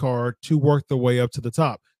the mid card to work their way up to the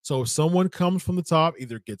top. So if someone comes from the top,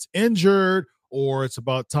 either gets injured or it's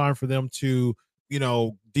about time for them to,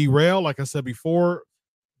 derail. Like I said before,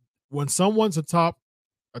 when someone's a top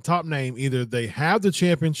name, either they have the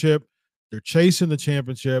championship, they're chasing the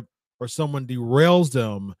championship, or someone derails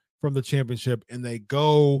them from the championship and they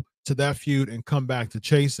go to that feud and come back to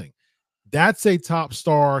chasing. That's a top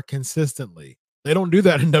star consistently. They don't do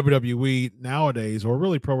that in WWE nowadays, or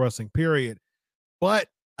really pro wrestling, period. But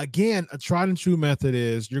again, a tried and true method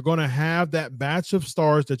is you're going to have that batch of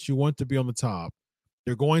stars that you want to be on the top.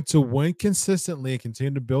 They're going to win consistently and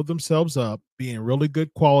continue to build themselves up, be in really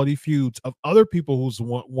good quality feuds of other people who's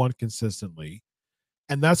won consistently.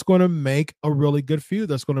 And that's going to make a really good feud.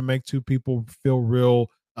 That's going to make two people feel real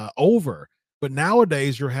over. But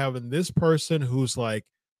nowadays, you're having this person who's like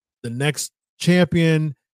the next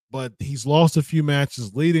champion, but he's lost a few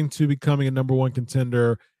matches leading to becoming a number one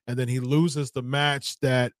contender. And then he loses the match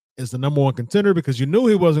that is the number one contender because you knew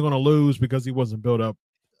he wasn't going to lose because he wasn't built up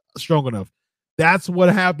strong enough. That's what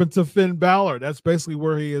happened to Finn Balor. That's basically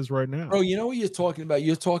where he is right now. Bro, you know what you're talking about?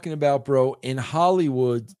 You're talking about, bro, in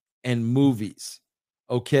Hollywood and movies,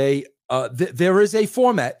 okay? There is a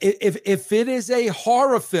format. If it is a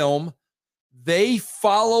horror film, they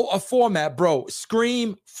follow a format, bro.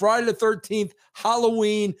 Scream, Friday the 13th,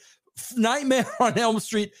 Halloween, Nightmare on Elm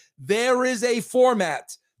Street. There is a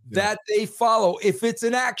format that they follow. If it's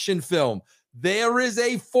an action film, there is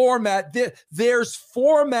a format. There's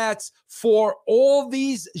formats for all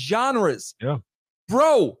these genres. Yeah.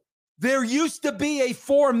 Bro, there used to be a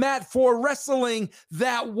format for wrestling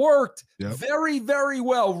that worked very, very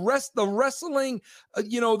well. The wrestling,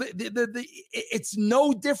 it's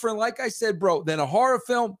no different, like I said, bro, than a horror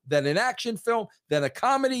film, than an action film, than a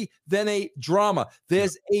comedy, than a drama.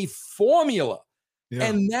 There's a formula. Yeah.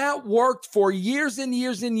 And that worked for years and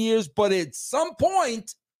years and years. But at some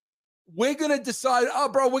point, we're going to decide,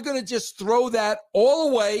 we're going to just throw that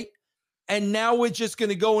all away. And now we're just going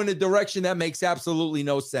to go in a direction that makes absolutely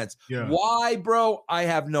no sense. Yeah. Why, bro? I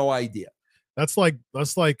have no idea. That's like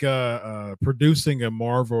producing a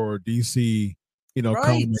Marvel or DC,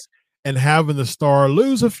 comic and having the star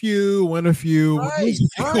lose a few, win a few, right.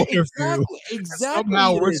 Exactly.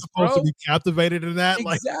 Somehow we're supposed to be captivated in that.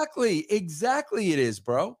 Exactly it is,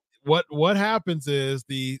 bro. What happens is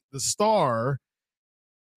the star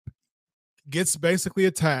gets basically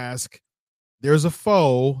a task. There's a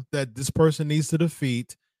foe that this person needs to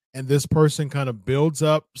defeat, and this person kind of builds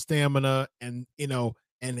up stamina and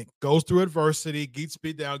it goes through adversity, gets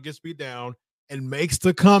beat down, and makes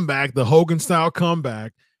the comeback, the Hogan style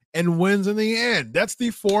comeback, and wins in the end. That's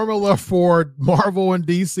the formula for Marvel and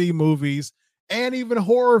DC movies and even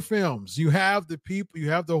horror films. You have the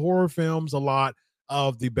horror films a lot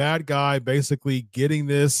of the bad guy basically getting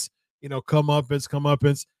this,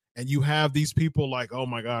 comeuppance. And you have these people like, oh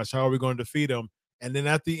my gosh, how are we going to defeat him? And then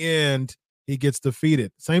at the end, he gets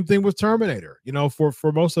defeated. Same thing with Terminator,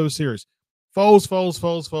 for most of the series. Foes,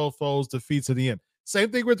 defeats at the end.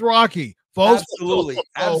 Same thing with Rocky. Absolutely.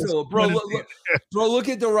 Bro, look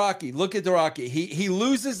at the Rocky. He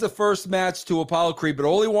loses the first match to Apollo Creed, but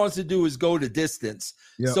all he wants to do is go the distance.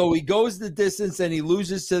 Yep. So he goes the distance and he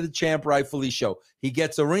loses to the champ, rightfully so. He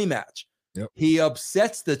gets a rematch. Yep. He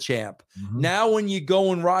upsets the champ. Mm-hmm. Now, when you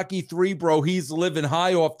go in Rocky 3, bro, he's living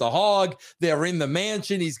high off the hog. They're in the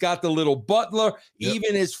mansion. He's got the little butler. Yep.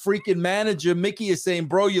 Even his freaking manager, Mickey, is saying,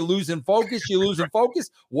 bro, you're losing focus.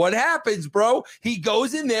 What happens, bro? He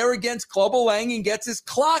goes in there against Clubber Lang and gets his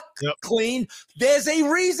clock clean. There's a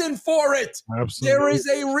reason for it. Absolutely. There is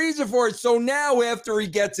a reason for it. So now, after he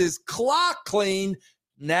gets his clock clean,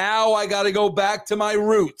 now I got to go back to my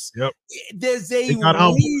roots. Yep. There's a reason.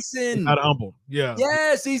 He got humble. Yeah.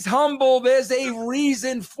 Yes, he's humble. There's a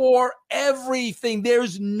reason for everything.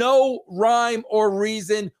 There's no rhyme or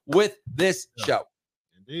reason with this show.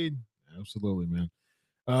 Indeed. Absolutely, man.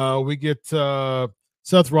 We get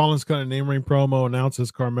Seth Rollins kind of name ring promo,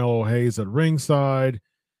 announces Carmelo Hayes at ringside.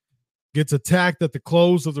 Gets attacked at the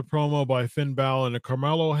close of the promo by Finn Balor, and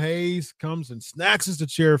Carmelo Hayes comes and snatches the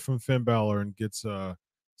chair from Finn Balor and gets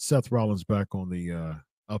Seth Rollins back on the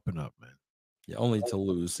up and up, man. Yeah, only to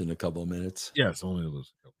lose in a couple of minutes. Yes, only to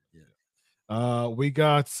lose. Yeah. We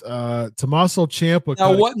got Tommaso Ciampa.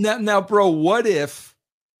 Now, bro? What if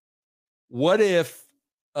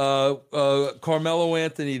Carmelo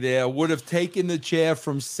Anthony there would have taken the chair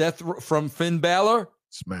from Finn Balor,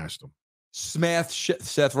 smashed him?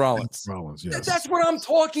 Seth Rollins. Seth Rollins, yes. That's what I'm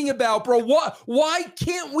talking about, bro. Why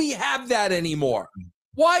can't we have that anymore?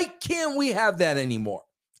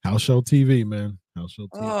 House show TV, man. House show TV.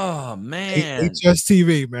 Oh, man.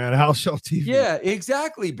 HSTV, man. House show TV. Yeah,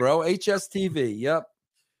 exactly, bro. HSTV. Yep.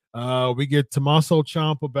 We get Tommaso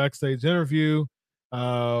Ciampa backstage interview.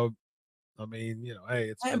 Hey,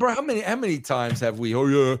 it's bro. How many times have we? Oh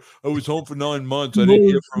yeah, I was home for 9 months. I didn't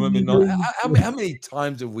hear from him. How many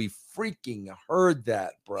times have we freaking heard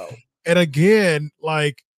that, bro? And again,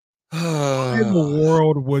 like, why in the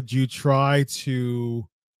world would you try to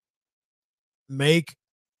make?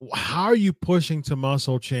 How are you pushing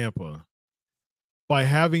Tommaso Ciampa by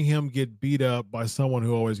having him get beat up by someone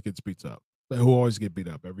who always gets beat up,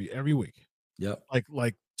 every week? Yep.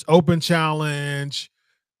 Like open challenge.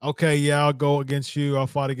 okay, yeah, I'll go against you. I'll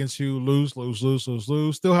fight against you. Lose, lose, lose, lose,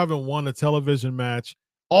 lose. Still haven't won a television match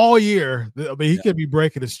all year. I mean, he could be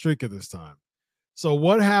breaking a streak at this time. So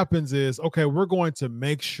what happens is, okay, we're going to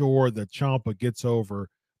make sure that Ciampa gets over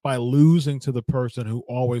by losing to the person who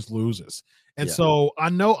always loses. And so I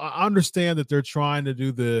understand that they're trying to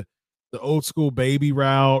do the old school baby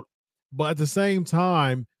route, but at the same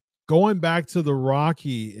time, going back to the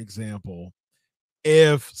Rocky example,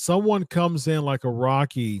 if someone comes in like a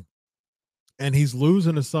Rocky and he's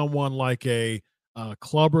losing to someone like a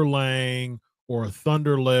Clubber Lang or a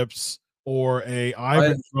Thunder Lips or a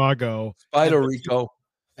Ivan Drago, Spider Rico,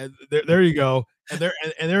 and there you go, and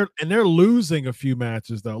they're losing a few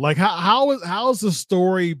matches though. Like how's the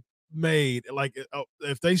story made? Like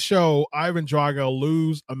if they show Ivan Drago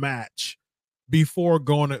lose a match before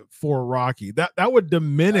going for Rocky, that would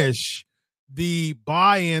diminish the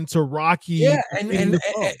buy-in to Rocky. Yeah, and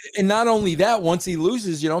not only that, once he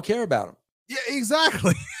loses, you don't care about him. Yeah,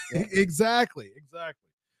 exactly. Yeah. exactly.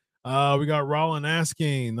 We got Rollin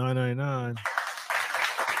asking 999.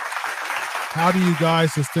 How do you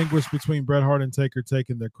guys distinguish between Bret Hart and Taker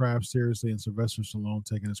taking their craft seriously and Sylvester Stallone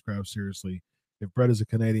taking his craft seriously? If Bret is a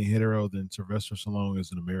Canadian hero, then Sylvester Stallone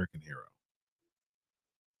is an American hero.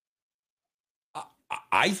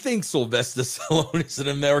 I think Sylvester Stallone is an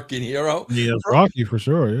American hero. Yeah, Rocky for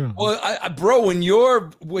sure. Yeah. Well, bro, when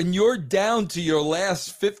you're down to your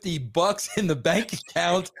last $50 in the bank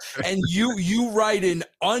account, and you write an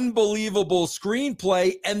unbelievable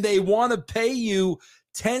screenplay, and they want to pay you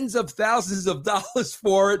tens of thousands of dollars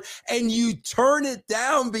for it, and you turn it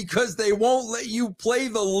down because they won't let you play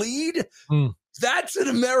the lead. That's an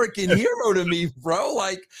American hero to me, bro.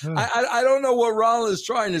 Like, I don't know what Rollins is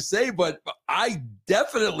trying to say, but I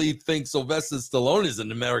definitely think Sylvester Stallone is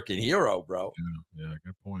an American hero, bro. Yeah,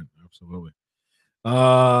 good point. Absolutely.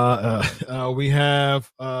 We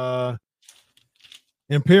have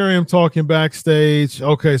Imperium talking backstage.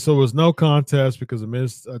 Okay, so it was no contest because of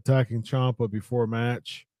Miz attacking Ciampa before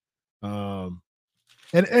match. And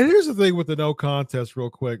here's the thing with the no contest, real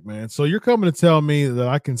quick, man. So you're coming to tell me that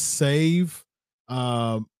I can save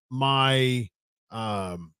my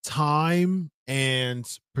time and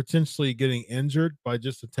potentially getting injured by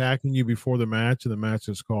just attacking you before the match and the match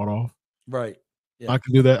is called off? Right. Yeah. I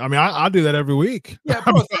can do that. I mean, I do that every week. Yeah,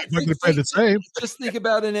 bro, just think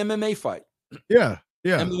about an MMA fight. Yeah.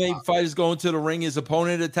 MMA fighters going to the ring, his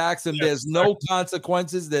opponent attacks him. There's no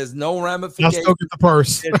consequences. There's no ramifications. I still get the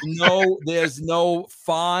purse. There's no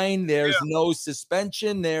fine. There's no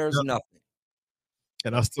suspension. There's nothing.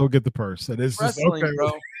 And I still get the purse. And it's wrestling, just, okay.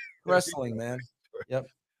 bro. Wrestling, man. Yep.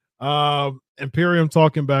 Imperium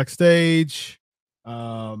talking backstage,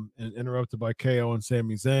 and interrupted by KO and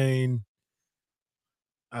Sami Zayn.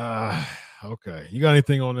 Okay. You got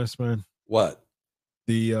anything on this, man? What?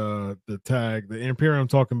 The tag, the Imperium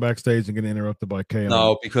talking backstage and getting interrupted by KO.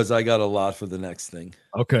 No, because I got a lot for the next thing.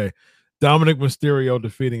 Okay. Dominic Mysterio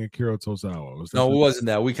defeating Akira Tozawa. No, it wasn't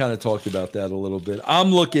that. We kind of talked about that a little bit.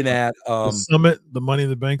 I'm looking at the summit, the Money in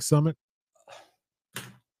the Bank summit.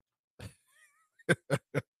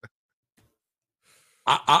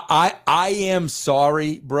 I am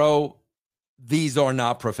sorry, bro. These are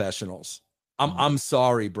not professionals. I'm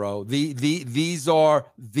sorry, bro. These are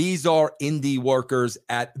indie workers.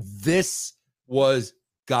 This was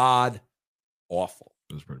god awful.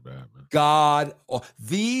 It was pretty bad, man.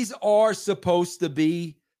 These are supposed to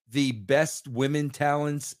be the best women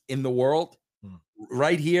talents in the world.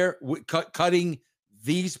 Right here, cutting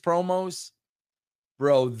these promos,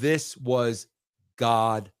 bro. This was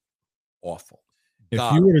god awful. If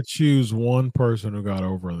you were to choose one person who got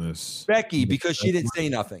over on this, Becky, because she didn't say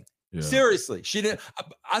nothing. Yeah. Seriously, she didn't.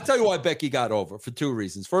 I'll tell you why Becky got over, for two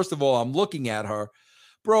reasons. First of all, I'm looking at her,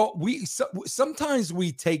 bro. Sometimes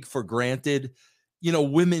we take for granted,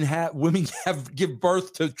 women give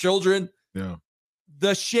birth to children. Yeah,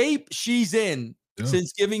 the shape she's in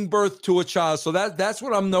since giving birth to a child. So that's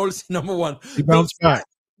what I'm noticing. Number one, she bounced back,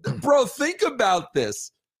 bro. Think about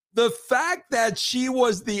this. The fact that she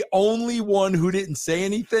was the only one who didn't say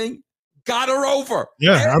anything got her over.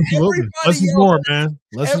 Yeah, absolutely. Less is more, man.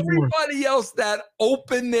 Everybody else that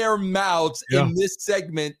opened their mouths in this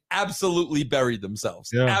segment absolutely buried themselves.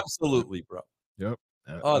 Yeah. Absolutely, bro. Yep.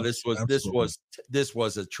 Oh, this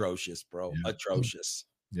was atrocious, bro. Yeah. Atrocious.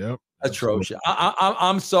 Yep. Atrocious.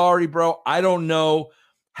 I'm sorry, bro. I don't know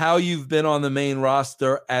how you've been on the main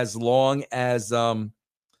roster as long as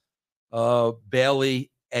Bailey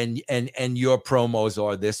and your promos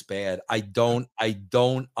are this bad. I don't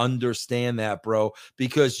understand that, bro,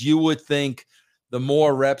 because you would think the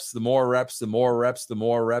more reps, you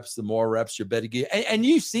better get. And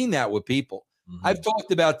you've seen that with people. I've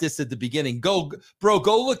talked about this at the beginning. Go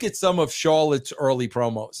look at some of Charlotte's early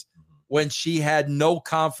promos when she had no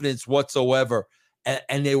confidence whatsoever,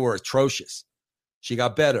 and they were atrocious. She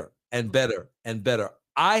got better and better and better.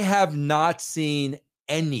 I have not seen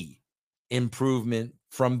any improvement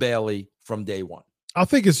from Bayley from day one. I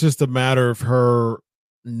think it's just a matter of her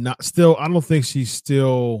not still. I don't think she's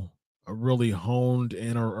still really honed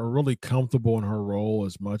in or really comfortable in her role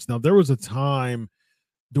as much. Now, there was a time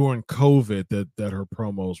during COVID that her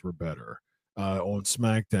promos were better on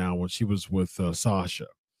SmackDown when she was with Sasha.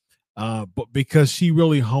 But because she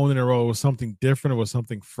really honed in her role, it was something different, it was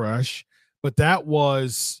something fresh. But that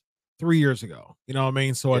was 3 years ago. You know what I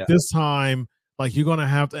mean? So at this time, like, you're gonna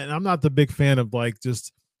have to, and I'm not the big fan of like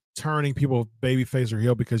just turning people babyface or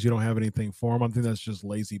heel because you don't have anything for them. I think that's just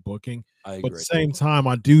lazy booking. I agree. But at the same time,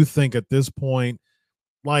 I do think at this point,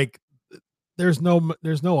 like, there's no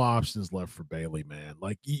options left for Bayley, man.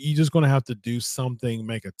 Like, you're just gonna have to do something,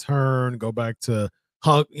 make a turn, go back to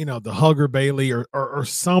the hugger Bayley or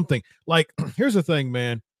something. Like, here's the thing,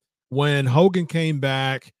 man. When Hogan came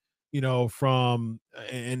back, from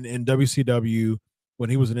in WCW, when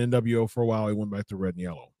he was in NWO for a while, he went back to red and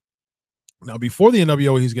yellow. Now, before the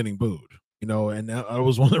NWO, he's getting booed, and that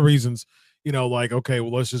was one of the reasons, like, okay,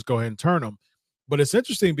 well, let's just go ahead and turn him. But it's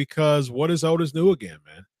interesting because what is Otis new again,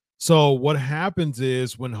 man? So what happens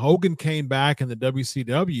is when Hogan came back in the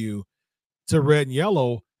WCW to red and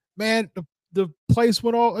yellow, man, the place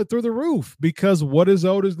went all through the roof because what is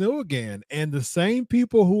Otis new again? And the same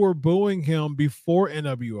people who were booing him before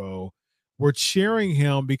NWO were cheering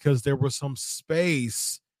him because there was some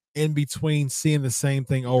space in between seeing the same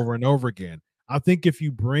thing over and over again. I think if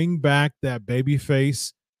you bring back that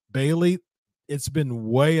babyface Bayley, it's been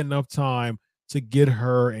way enough time to get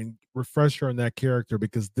her and refresh her in that character,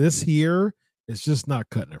 because this here is just not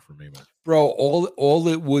cutting it for me, man. Bro, all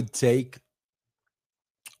it would take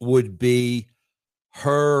would be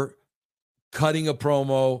her cutting a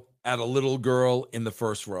promo at a little girl in the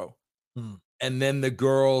first row. And then the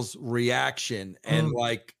girl's reaction. And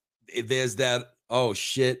like, there's that, oh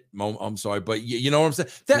shit, I'm sorry, but you know what I'm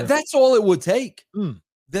saying? That's all it would take.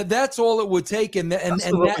 That's all it would take. And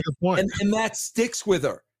that sticks with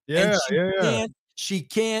her. And she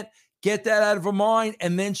can't get that out of her mind.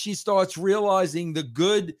 And then she starts realizing the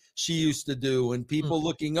good she used to do and people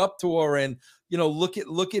looking up to her and, look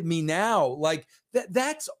at me now. Like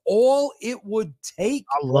that's all it would take.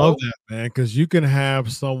 I love that, man. Cause you can have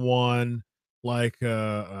someone like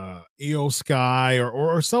Io Sky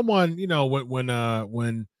or someone,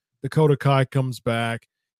 when Dakota Kai comes back,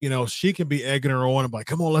 she can be egging her on and like,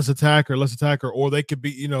 come on, let's attack her. Or they could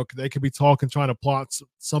be, they could be talking, trying to plot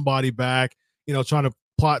somebody back, trying to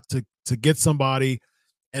plot to get somebody.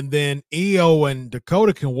 And then Io and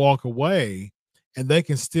Dakota can walk away and they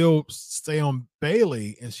can still stay on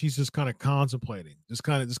Bayley. And she's just kind of contemplating, just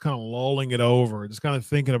kind of lulling it over, just kind of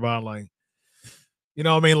thinking about like,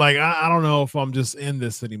 I mean, like, I don't know if I'm just in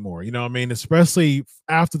this anymore. I mean, especially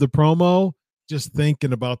after the promo, just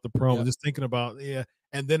thinking about the promo, just thinking about,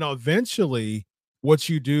 And then eventually what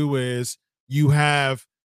you do is you have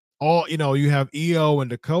you have Io and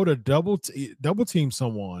Dakota double team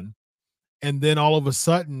someone. And then all of a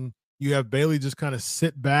sudden you have Bayley just kind of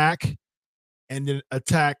sit back and then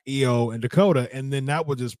attack Io and Dakota. And then that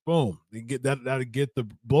would just boom, that'll get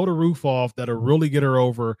blow the roof off. That'll really get her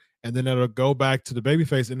over. And then it'll go back to the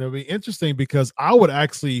babyface. And it'll be interesting because I would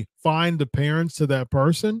actually find the parents to that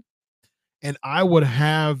person and I would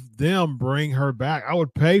have them bring her back. I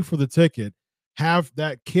would pay for the ticket, have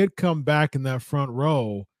that kid come back in that front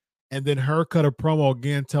row, and then her cut a promo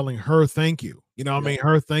again telling her thank you. I mean,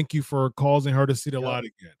 her thank you for causing her to see the light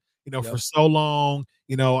again. For so long,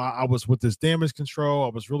 I was with this damage control. I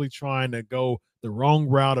was really trying to go the wrong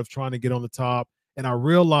route of trying to get on the top. And I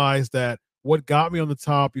realized that what got me on the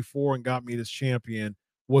top before and got me this champion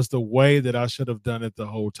was the way that I should have done it the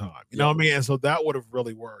whole time. You know what I mean? And so that would have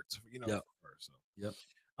really worked, for her.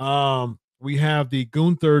 So, we have the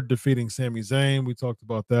Gunther defeating Sami Zayn. We talked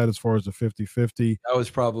about that as far as the 50-50. That was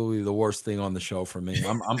probably the worst thing on the show for me.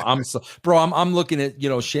 I'm looking at,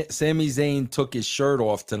 Sami Zayn took his shirt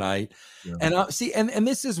off tonight. And and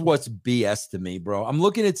this is what's BS to me, bro. I'm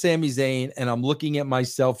looking at Sami Zayn and I'm looking at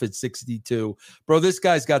myself at 62. Bro, this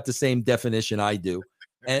guy's got the same definition I do.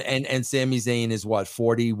 And Sami Zayn is what,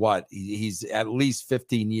 40? What? He's at least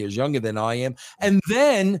 15 years younger than I am. And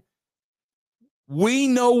then we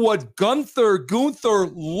know what Gunther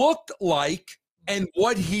looked like and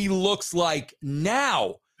what he looks like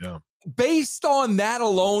now. Yeah. Based on that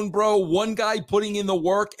alone, bro, one guy putting in the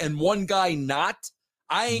work and one guy not,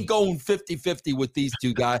 I ain't going 50-50 with these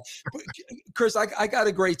two guys. Chris, I got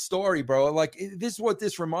a great story, bro. Like, this is what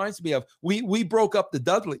this reminds me of. We broke up the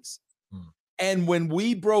Dudleys. And when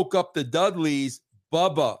we broke up the Dudleys,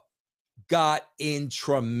 Bubba got in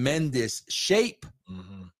tremendous shape.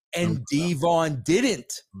 And Devon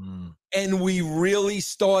didn't. And we really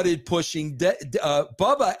started pushing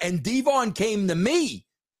Bubba. And Devon came to me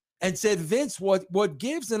and said, Vince, what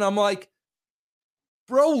gives? And I'm like,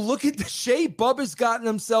 bro, look at the shape Bubba's gotten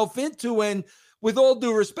himself into. And with all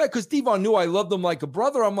due respect, because Devon knew I loved him like a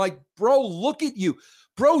brother, I'm like, bro, look at you.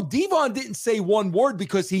 Bro, Devon didn't say one word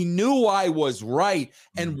because he knew I was right.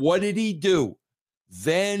 And what did he do?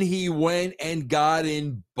 Then he went and got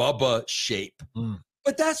in Bubba shape.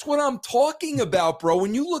 But that's what I'm talking about, bro.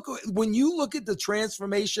 When you look at the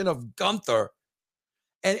transformation of Gunther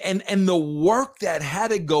and the work that had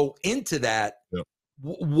to go into that,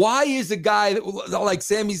 why is a guy like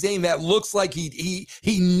Sami Zayn that looks like he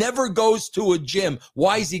never goes to a gym?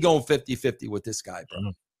 Why is he going 50-50 with this guy,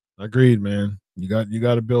 bro? Agreed, man. You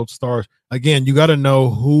got to build stars. Again, you got to know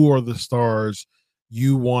who are the stars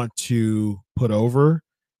you want to put over,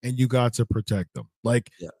 and you got to protect them. Like,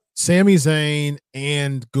 Sami Zayn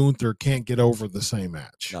and Gunther can't get over the same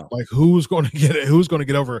match. No. Like, who's going to get it? Who's going to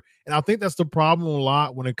get over? And I think that's the problem a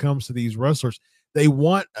lot when it comes to these wrestlers. They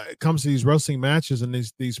want it comes to these wrestling matches and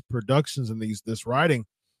these productions and this writing.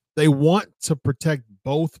 They want to protect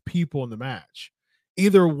both people in the match.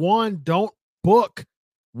 Either one, don't book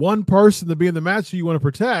one person to be in the match who you want to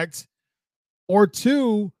protect, or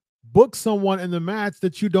two, book someone in the match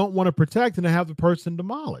that you don't want to protect and to have the person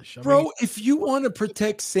demolish. I mean, if you want to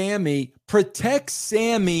protect Sammy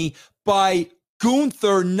by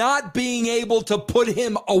Gunther not being able to put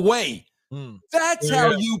him away. That's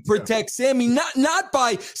how you protect Sammy, not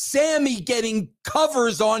by Sammy getting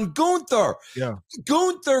covers on Gunther.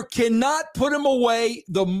 Gunther cannot put him away.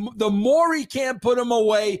 The more he can't put him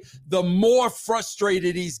away, the more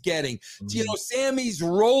frustrated he's getting. You know, Sammy's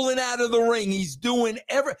rolling out of the ring. He's doing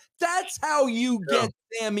that's how you get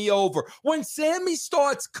Sammy over. When Sammy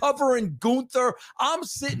starts covering Gunther, I'm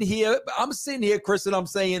sitting here, Chris, and I'm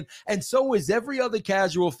saying, and so is every other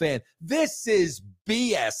casual fan, this is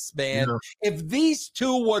BS, man. If these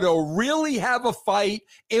two were to really have a fight,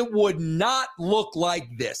 it would not look like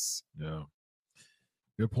this.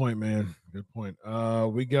 Good point, man. Good point.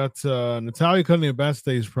 We got Natalya cutting a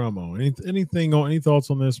backstage promo. Any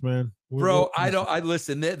thoughts on this, man? Bro, I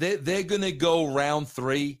listen. They're gonna go round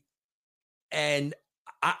 3, and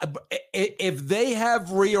if they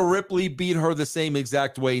have Rhea Ripley beat her the same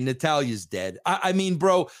exact way, Natalya's dead. I mean,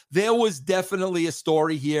 bro, there was definitely a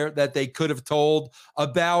story here that they could have told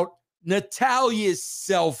about Natalya's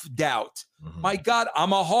self-doubt. My God,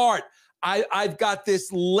 I'm a heart. I've got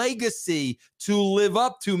this legacy to live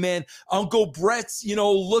up to, man. Uncle Brett's,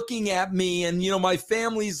 looking at me, and, my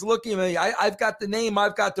family's looking at me. I've got the name,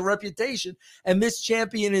 I've got the reputation, and this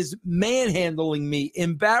champion is manhandling me,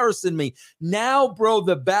 embarrassing me. Now, bro,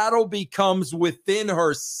 the battle becomes within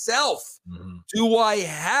herself. Do I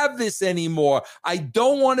have this anymore? I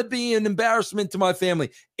don't want to be an embarrassment to my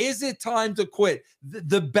family. Is it time to quit?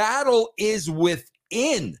 The battle is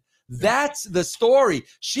within. That's the story.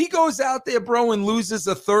 She goes out there, bro, and loses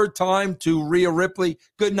a third time to Rhea Ripley.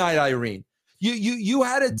 Good night, Irene. You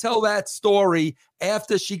had to tell that story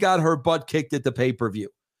after she got her butt kicked at the pay-per-view.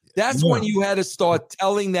 That's when you had to start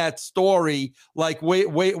telling that story. Like,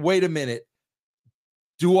 wait a minute.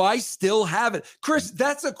 Do I still have it? Chris,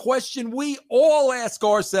 that's a question we all ask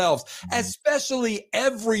ourselves, especially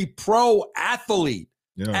every pro athlete,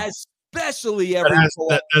 especially every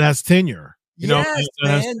that has tenure. Yes,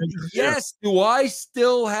 man. Yes. Do I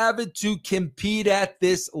still have it to compete at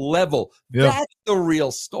this level? That's the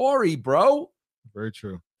real story, bro. Very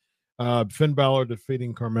true. Finn Balor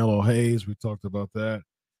defeating Carmelo Hayes. We talked about that.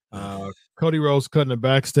 Cody Rhodes cutting a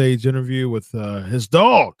backstage interview with his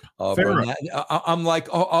dog. I'm like,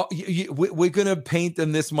 we're gonna paint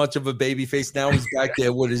him this much of a baby face. Now he's back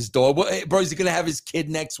there with his dog. Bro, is he gonna have his kid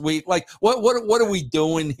next week? Like, what are we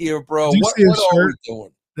doing here, bro? What are we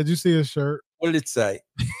doing? Did you see his shirt? What did it say?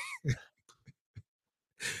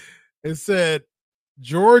 It said,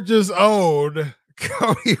 Georgia's own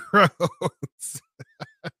Cody Rhodes.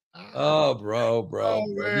 Oh, bro.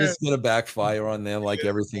 This is going to backfire on them like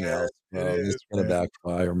everything else, bro. This is going to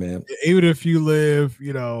backfire, man. Even if you live,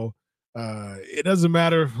 it doesn't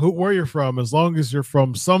matter where you're from, as long as you're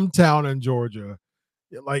from some town in Georgia.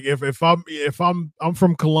 Like if I'm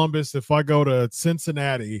from Columbus, if I go to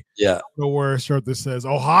Cincinnati, I go wear a shirt that says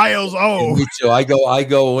Ohio's own. Me too. I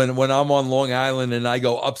go when I'm on Long Island and I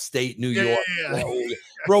go upstate New York.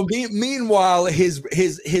 bro. Meanwhile,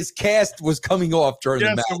 his cast was coming off during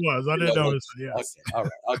the match. Yes, it was. I didn't notice it. Yes. Okay. All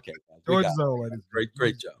right. Okay. George Zoe, ladies.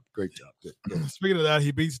 Great job. Great job. Good. Speaking of that,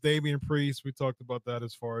 he beats Damian Priest. We talked about that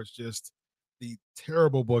as far as just the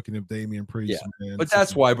terrible booking of Damian Priest. Yeah, man. but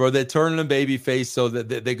that's why, bro. They're turning him babyface so that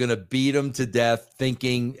they're going to beat him to death,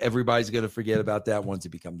 thinking everybody's going to forget about that once he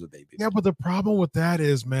becomes a baby. Yeah, but the problem with that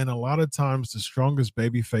is, man, a lot of times the strongest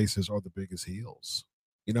baby faces are the biggest heels.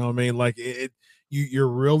 You know what I mean? Like you're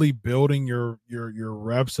really building your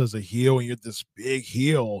reps as a heel, and you're this big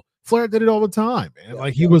heel. Flair did it all the time, man.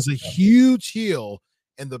 Like he was a huge heel,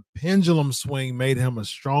 and the pendulum swing made him a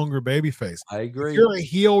stronger babyface. I agree. If you're a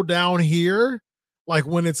heel down here, like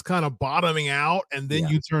when it's kind of bottoming out, and then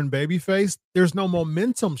you turn babyface, there's no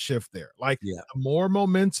momentum shift there. Like the more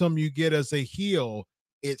momentum you get as a heel,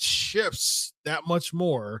 it shifts that much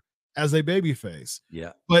more as a babyface.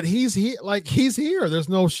 Yeah. But he's here. There's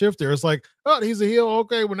no shift there. It's like, oh, he's a heel.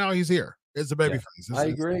 Okay, well now he's here. It's a babyface. I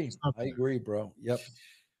agree. I agree, bro. Yep.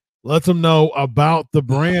 Let them know about the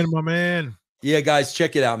brand, my man. Yeah, guys,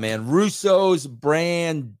 check it out, man.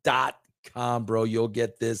 RussosBrand.com, bro. You'll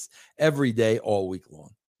get this every day, all week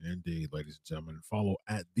long. Indeed, ladies and gentlemen. Follow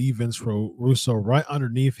at the Vince Russo right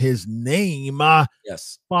underneath his name.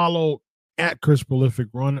 Yes. Follow at Chris Prolific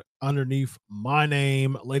Run underneath my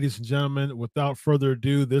name. Ladies and gentlemen, without further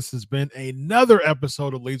ado, this has been another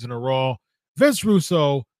episode of Legion of Raw. Vince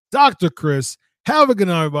Russo, Dr. Chris. Have a good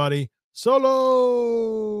night, everybody.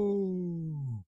 Solo.